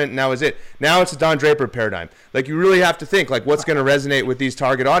the measurement and that was it. Now it's a Don Draper paradigm. Like you really have to think like what's going to resonate with these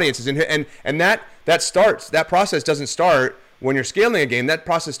target audiences, and that process doesn't start when you're scaling a game. That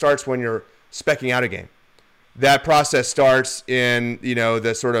process starts when you're speccing out a game. That process starts in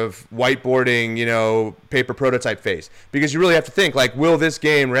the sort of whiteboarding paper prototype phase, because you really have to think like, will this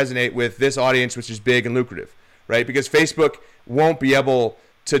game resonate with this audience which is big and lucrative? Right? Because Facebook won't be able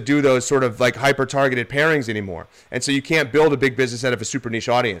to do those sort of like hyper-targeted pairings anymore. And so you can't build a big business out of a super niche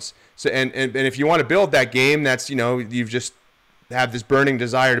audience. So and if you want to build that game, that's, you've just have this burning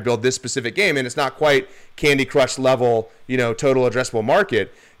desire to build this specific game, and it's not quite Candy Crush level, total addressable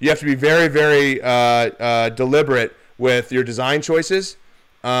market. You have to be very, very deliberate with your design choices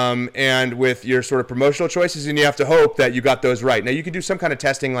and with your sort of promotional choices, and you have to hope that you got those right. Now you can do some kind of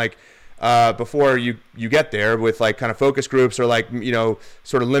testing like before you get there with like kind of focus groups or like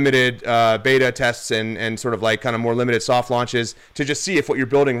sort of limited beta tests and sort of like kind of more limited soft launches to just see if what you're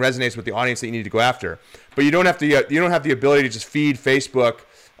building resonates with the audience that you need to go after. But you don't have the ability to just feed Facebook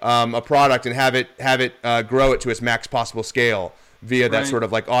a product and have it grow it to its max possible scale via that sort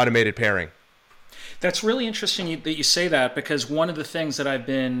of like automated pairing. That's really interesting that you say that, because one of the things that I've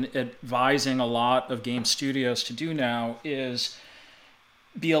been advising a lot of game studios to do now is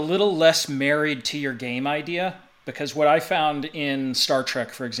be a little less married to your game idea. Because what I found in Star Trek,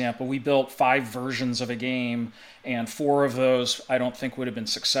 for example, we built 5 versions of a game, and 4 of those I don't think would have been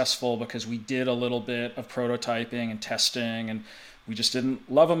successful because we did a little bit of prototyping and testing, and we just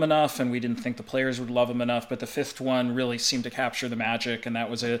didn't love them enough, and we didn't think the players would love them enough. But the 5th one really seemed to capture the magic, and that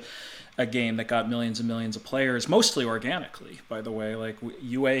was a game that got millions and millions of players, mostly organically, by the way. Like,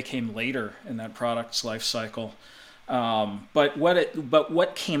 UA came later in that product's life cycle. But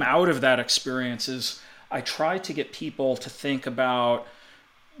what came out of that experience is I tried to get people to think about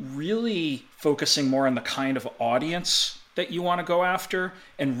really focusing more on the kind of audience that you want to go after,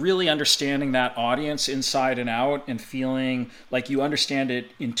 and really understanding that audience inside and out, and feeling like you understand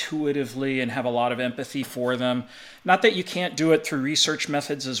it intuitively and have a lot of empathy for them. Not that you can't do it through research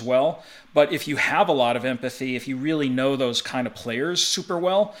methods as well, but if you have a lot of empathy, if you really know those kind of players super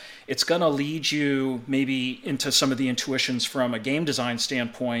well, it's going to lead you maybe into some of the intuitions from a game design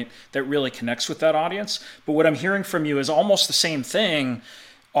standpoint that really connects with that audience. But what I'm hearing from you is almost the same thing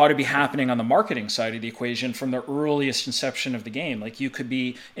ought to be happening on the marketing side of the equation from the earliest inception of the game. Like, you could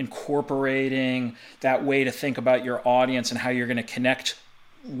be incorporating that way to think about your audience and how you're going to connect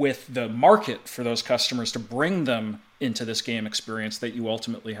with the market for those customers to bring them into this game experience that you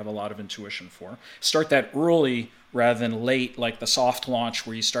ultimately have a lot of intuition for. Start that early rather than late, like the soft launch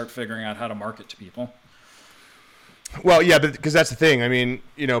where you start figuring out how to market to people. Well, yeah, because that's the thing. I mean,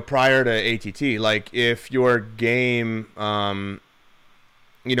 prior to ATT, like, if your game, I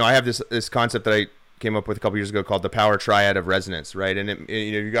have this concept that I came up with a couple years ago called the power triad of resonance, right? And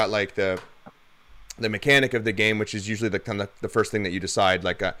you got like the mechanic of the game, which is usually the kind of the first thing that you decide.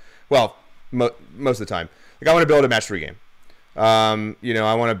 Like, most of the time, like, I want to build a match 3 game. I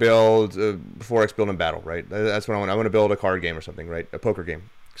want to build 4X build and battle, right? That's what I want. I want to build a card game or something, right? A poker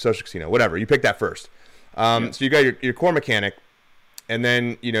game, social casino, whatever. You pick that first. So you got your core mechanic, and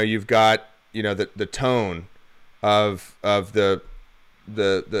then you've got the tone of the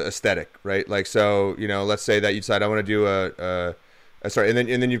aesthetic, right? Like, so let's say that you decide I want to do and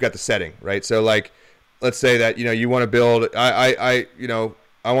then you've got the setting, right? So, like, let's say that you want to build I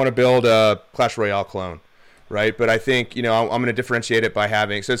want to build a Clash Royale clone, right? But I think I'm going to differentiate it by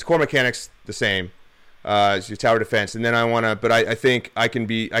having, so its core mechanics the same as your tower defense, and then I think I can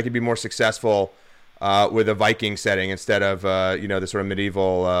be more successful with a Viking setting instead of the sort of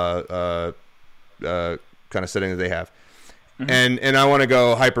medieval kind of setting that they have. Mm-hmm. And I want to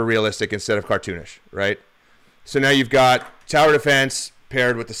go hyper realistic instead of cartoonish, right? So now you've got tower defense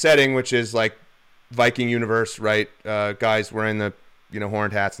paired with the setting, which is like Viking universe, right? Guys wearing the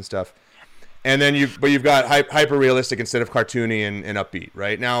horned hats and stuff. And then you've got hyper realistic instead of cartoony and upbeat,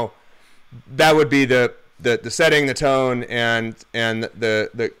 right? Now that would be the setting, the tone, and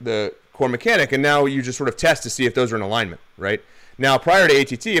the core mechanic. And now you just sort of test to see if those are in alignment, right? Now, prior to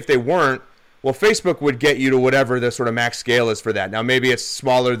ATT, if they weren't, well, Facebook would get you to whatever the sort of max scale is for that. Now, maybe it's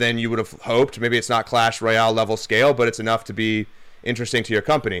smaller than you would have hoped. Maybe it's not Clash Royale level scale, but it's enough to be interesting to your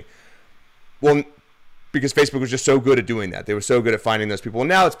company. Well, because Facebook was just so good at doing that. They were so good at finding those people. Well,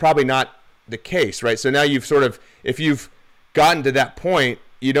 now it's probably not the case, right? So now you've sort of, if you've gotten to that point,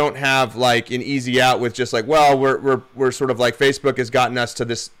 you don't have like an easy out with just like, well, we're sort of like Facebook has gotten us to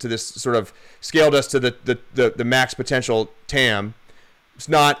this sort of scaled us to the max potential TAM. It's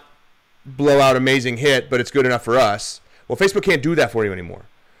not blow out amazing hit, but it's good enough for us. Well, Facebook can't do that for you anymore,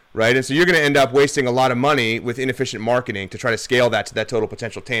 right? And so you're going to end up wasting a lot of money with inefficient marketing to try to scale that to that total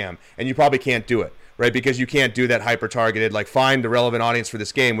potential TAM, and you probably can't do it, right? Because you can't do that hyper-targeted, like find the relevant audience for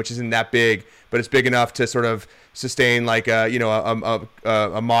this game, which isn't that big, but it's big enough to sort of sustain like a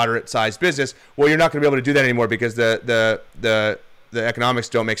moderate-sized business. Well, you're not going to be able to do that anymore because the economics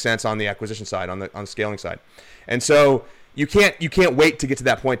don't make sense on the acquisition side, on the scaling side, and so you can't wait to get to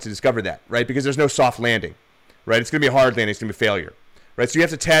that point to discover that, right? Because there's no soft landing, right? It's going to be a hard landing. It's going to be a failure, right? So you have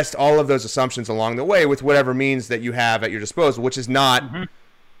to test all of those assumptions along the way with whatever means that you have at your disposal, which is not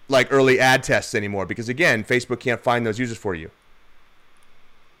like early ad tests anymore, because again, Facebook can't find those users for you.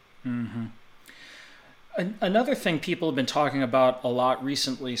 Mm-hmm. Another thing people have been talking about a lot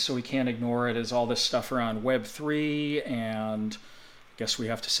recently, so we can't ignore it, is all this stuff around Web3 and I guess we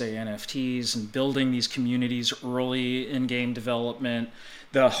have to say NFTs and building these communities early in game development.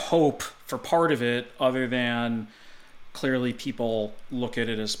 The hope for part of it, other than clearly people look at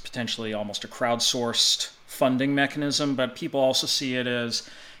it as potentially almost a crowdsourced funding mechanism, but people also see it as,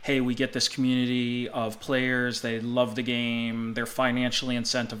 hey, we get this community of players, they love the game, they're financially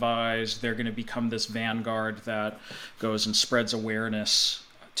incentivized, they're going to become this vanguard that goes and spreads awareness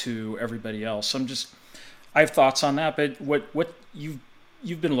to everybody else. I have thoughts on that, but what you've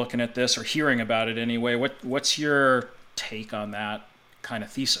been looking at this or hearing about it anyway. What's your take on that kind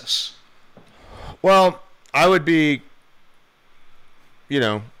of thesis? Well, I would be,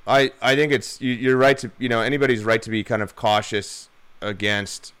 I think you're right to, anybody's right to be kind of cautious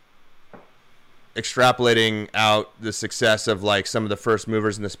against extrapolating out the success of like some of the first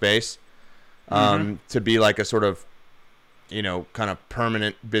movers in the space to be like a sort of, kind of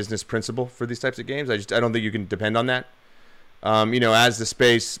permanent business principle for these types of games. I don't think you can depend on that. As the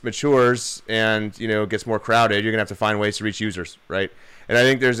space matures and, gets more crowded, you're gonna have to find ways to reach users, right? And I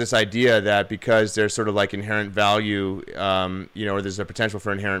think there's this idea that because there's sort of like inherent value, or there's a potential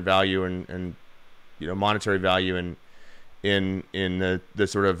for inherent value and monetary value in the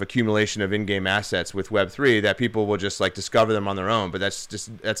sort of accumulation of in-game assets with Web3, that people will just like discover them on their own. But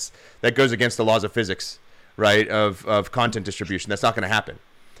that goes against the laws of physics, right? Of content distribution. That's not going to happen.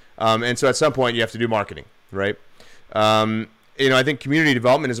 And so at some point you have to do marketing, right? I think community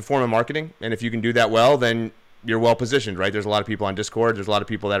development is a form of marketing, and if you can do that well, then you're well positioned, right? There's a lot of people on Discord. There's a lot of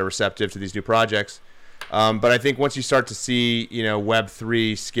people that are receptive to these new projects. But I think once you start to see,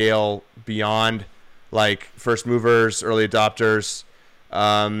 Web3 scale beyond like first movers, early adopters,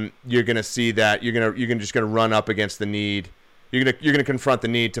 you're going to see that you're just going to run up against the need. You're going to confront the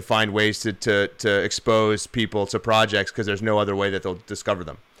need to find ways to expose people to projects because there's no other way that they'll discover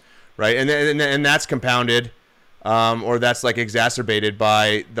them, right? And that's compounded, or that's like exacerbated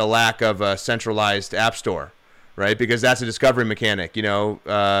by the lack of a centralized app store, right? Because that's a discovery mechanic.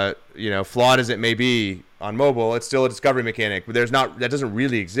 Flawed as it may be on mobile, it's still a discovery mechanic. But that doesn't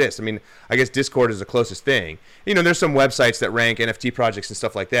really exist. I mean, I guess Discord is the closest thing. There's some websites that rank NFT projects and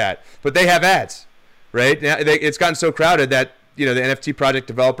stuff like that, but they have ads, right? It's gotten so crowded that the NFT project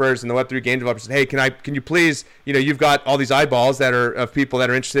developers and the Web3 game developers said, hey, can you please, you've got all these eyeballs that are of people that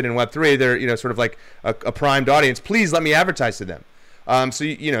are interested in Web3. They're, sort of like a primed audience. Please let me advertise to them. So,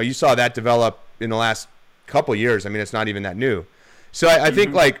 you saw that develop in the last couple years. I mean, it's not even that new. So I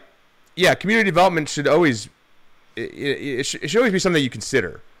think community development should always, it should always be something you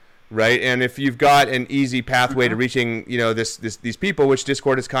consider, right? And if you've got an easy pathway to reaching, these people, which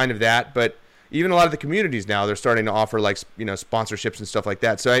Discord is kind of that, but even a lot of the communities now, they're starting to offer like, sponsorships and stuff like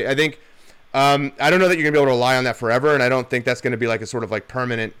that. So I think, I don't know that you're gonna be able to rely on that forever. And I don't think that's going to be like a sort of like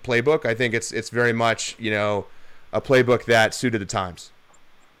permanent playbook. I think it's very much, a playbook that suited the times.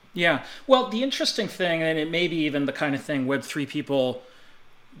 Yeah. Well, the interesting thing, and it may be even the kind of thing Web3 people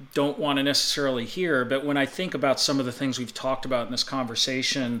don't want to necessarily hear, but when I think about some of the things we've talked about in this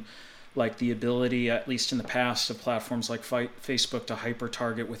conversation, like the ability, at least in the past, of platforms like Facebook to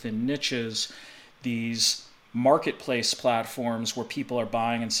hyper-target within niches, these marketplace platforms where people are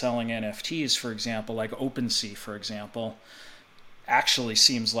buying and selling NFTs, for example, like OpenSea, for example, actually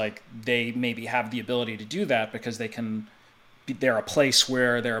seems like they maybe have the ability to do that because they're a place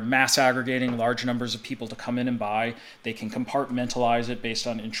where they're mass aggregating large numbers of people to come in and buy. They can compartmentalize it based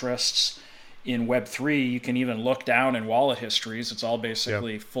on interests. In Web3, you can even look down in wallet histories. It's all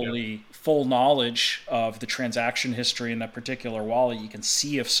basically full knowledge of the transaction history in that particular wallet. You can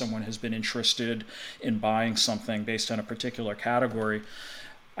see if someone has been interested in buying something based on a particular category.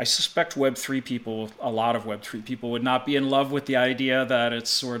 I suspect Web3 people, a lot of Web3 people, would not be in love with the idea that it's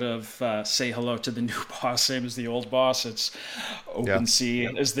sort of say hello to the new boss, same as the old boss. It's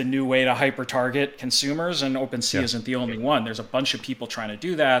OpenSea is the new way to hyper-target consumers, and OpenSea isn't the only one. There's a bunch of people trying to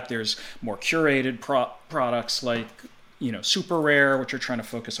do that. There's more curated products like Super Rare, which are trying to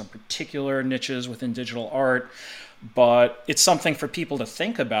focus on particular niches within digital art. But it's something for people to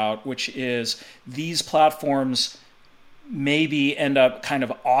think about, which is these platforms maybe end up kind of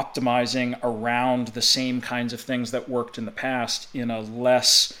optimizing around the same kinds of things that worked in the past in a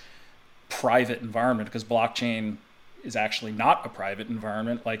less private environment, because blockchain is actually not a private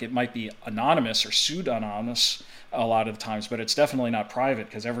environment. Like, it might be anonymous or pseudonymous a lot of the times, but it's definitely not private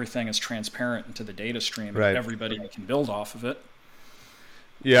because everything is transparent into the data stream and everybody can build off of it.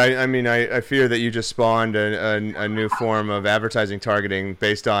 Yeah, I mean, I fear that you just spawned a new form of advertising targeting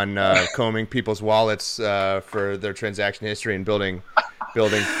based on combing people's wallets for their transaction history and building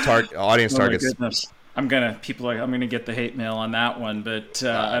audience targets. My goodness. I'm gonna get the hate mail on that one, but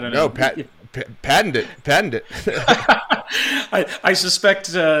I don't know. No, patent it. I suspect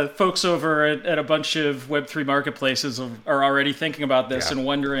folks over at a bunch of Web3 marketplaces are already thinking about this and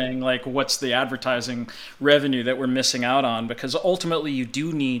wondering, like, what's the advertising revenue that we're missing out on? Because ultimately you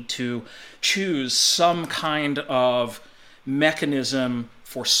do need to choose some kind of mechanism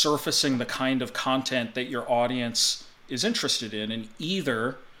for surfacing the kind of content that your audience is interested in. And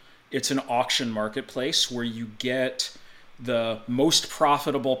either it's an auction marketplace where you get the most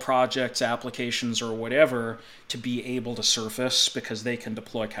profitable projects, applications, or whatever to be able to surface because they can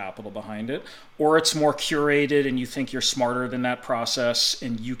deploy capital behind it. Or it's more curated and you think you're smarter than that process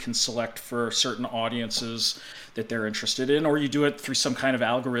and you can select for certain audiences that they're interested in, or you do it through some kind of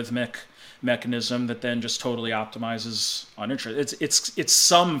algorithmic mechanism that then just totally optimizes on interest. It's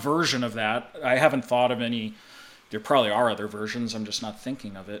some version of that. I haven't thought of any. There probably are other versions. I'm just not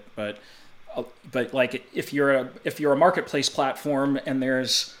thinking of it, but like if you're a marketplace platform and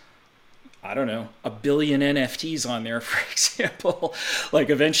there's, I don't know, 1 billion NFTs on there, for example, like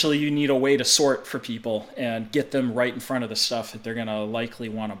eventually you need a way to sort for people and get them right in front of the stuff that they're going to likely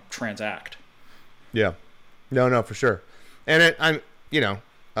want to transact. Yeah, no, for sure. And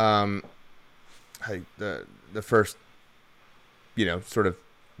the first, sort of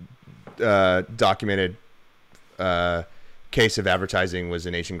documented case of advertising was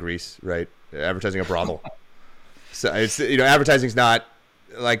in ancient Greece, right? Advertising a brothel. So it's, advertising's not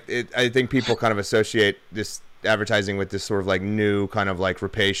like it. I think people kind of associate this advertising with this sort of like new kind of like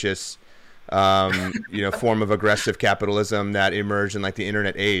rapacious, form of aggressive capitalism that emerged in like the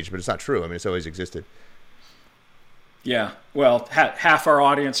internet age, but it's not true. I mean, it's always existed. Yeah. Well, half our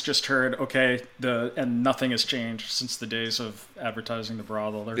audience just heard, and nothing has changed since the days of advertising the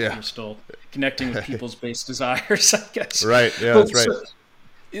brothel. They're still connecting with people's base desires, I guess. Right. Yeah, that's right. So,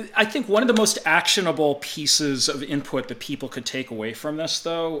 I think one of the most actionable pieces of input that people could take away from this,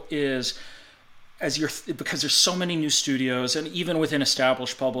 though, is because there's so many new studios and even within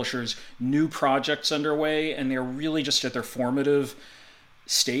established publishers, new projects underway, and they're really just at their formative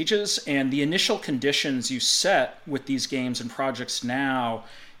stages, and the initial conditions you set with these games and projects now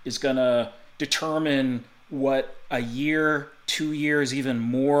is going to determine what a year, 2 years, even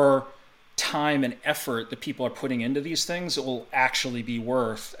more time and effort that people are putting into these things will actually be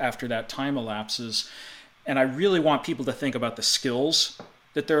worth after that time elapses. And I really want people to think about the skills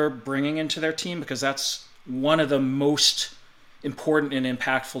that they're bringing into their team, because that's one of the most important and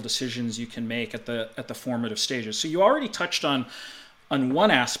impactful decisions you can make at the formative stages. So you already touched on one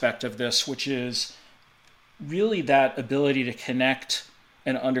aspect of this, which is really that ability to connect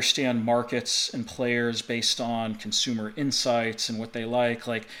and understand markets and players based on consumer insights and what they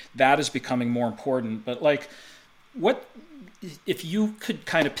like that is becoming more important. But what if you could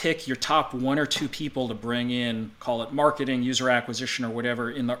kind of pick your top 1 or 2 people to bring in, call it marketing, user acquisition, or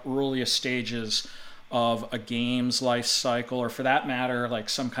whatever, in the earliest stages of a game's life cycle, or for that matter, like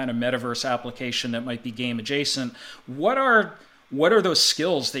some kind of metaverse application that might be game adjacent, what are those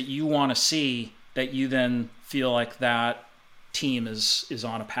skills that you want to see that you then feel like that team is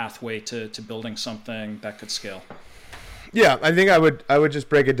on a pathway to building something that could scale? Yeah, I think I would just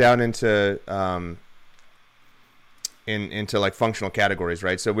break it down into into like functional categories,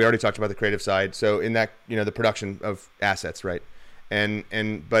 right? So we already talked about the creative side. So in that, the production of assets, right?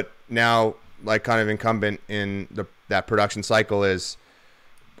 But now, like, kind of incumbent in that production cycle is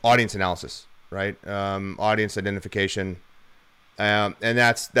audience analysis, right? Audience identification. And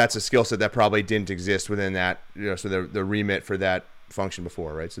that's a skill set that probably didn't exist within that, so the remit for that function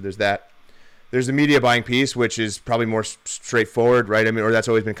before, right? So there's that. There's the media buying piece, which is probably more straightforward, right? I mean, or that's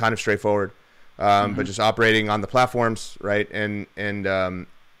always been kind of straightforward, but just operating on the platforms, right? And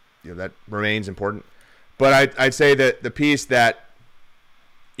that remains important. But I'd say that the piece that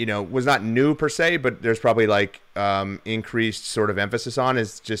was not new per se, but there's probably like increased sort of emphasis on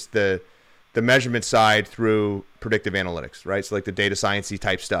is just the measurement side through predictive analytics, right? So like the data science-y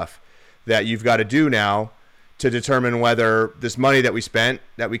type stuff that you've got to do now to determine whether this money that we spent,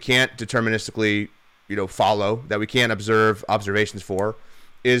 that we can't deterministically, follow, that we can't observe observations for,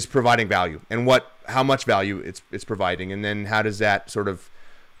 is providing value, and how much value it's providing, and then how does that sort of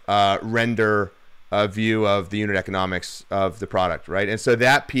render a view of the unit economics of the product, right? And so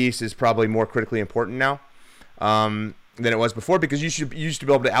that piece is probably more critically important now than it was before, because you used to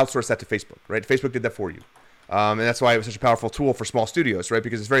be able to outsource that to Facebook, right? Facebook did that for you. And that's why it was such a powerful tool for small studios, right?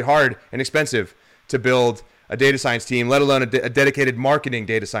 Because it's very hard and expensive to build a data science team, let alone a dedicated marketing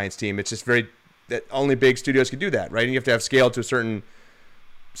data science team. It's just that only big studios can do that, right? And you have to have scale to a certain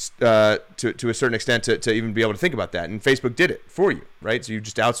to a certain extent to even be able to think about that. And Facebook did it for you, right? So you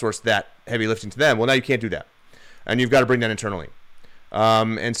just outsourced that heavy lifting to them. Well, now you can't do that, and you've got to bring that internally.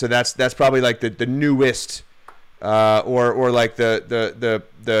 And so that's probably like the newest. Or like the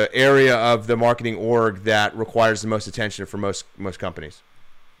area of the marketing org that requires the most attention for most companies.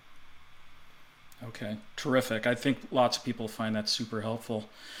 Okay, terrific. I think lots of people find that super helpful.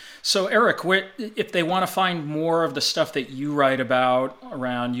 So Eric, if they want to find more of the stuff that you write about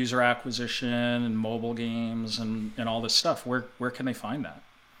around user acquisition and mobile games and all this stuff, where can they find that?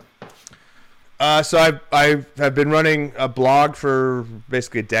 So I have been running a blog for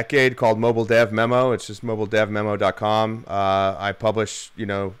basically a decade called Mobile Dev Memo. It's just mobiledevmemo.com. I publish,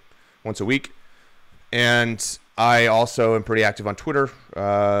 once a week. And I also am pretty active on Twitter,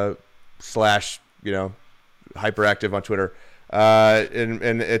 slash, hyperactive on Twitter.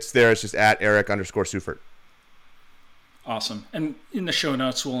 And it's there. It's just at Eric_Seufert. Awesome. And in the show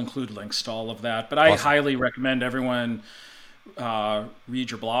notes, we'll include links to all of that. But I highly recommend everyone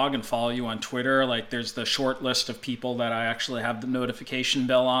read your blog and follow you on Twitter. Like, there's the short list of people that I actually have the notification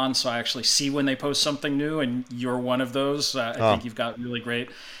bell on, so I actually see when they post something new, and you're one of those. I think you've got really great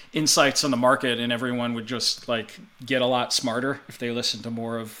insights on the market, and everyone would just get a lot smarter if they listen to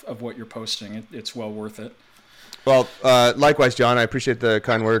more of what you're posting. It's well worth it. Well, likewise, John, I appreciate the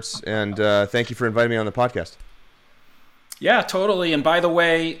kind words, and thank you for inviting me on the podcast. Yeah, totally. And by the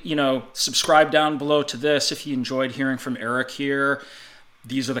way, subscribe down below to this if you enjoyed hearing from Eric here.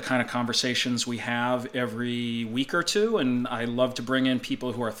 These are the kind of conversations we have every week or two, and I love to bring in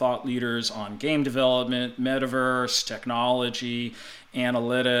people who are thought leaders on game development, metaverse, technology,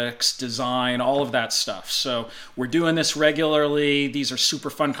 analytics, design, all of that stuff. So we're doing this regularly. These are super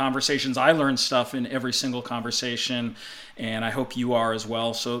fun conversations. I learn stuff in every single conversation, and I hope you are as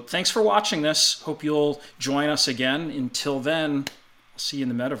well. So thanks for watching this. Hope you'll join us again. Until then, I'll see you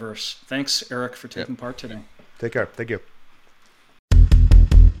in the metaverse. Thanks, Eric, for taking part today. Take care. Thank you.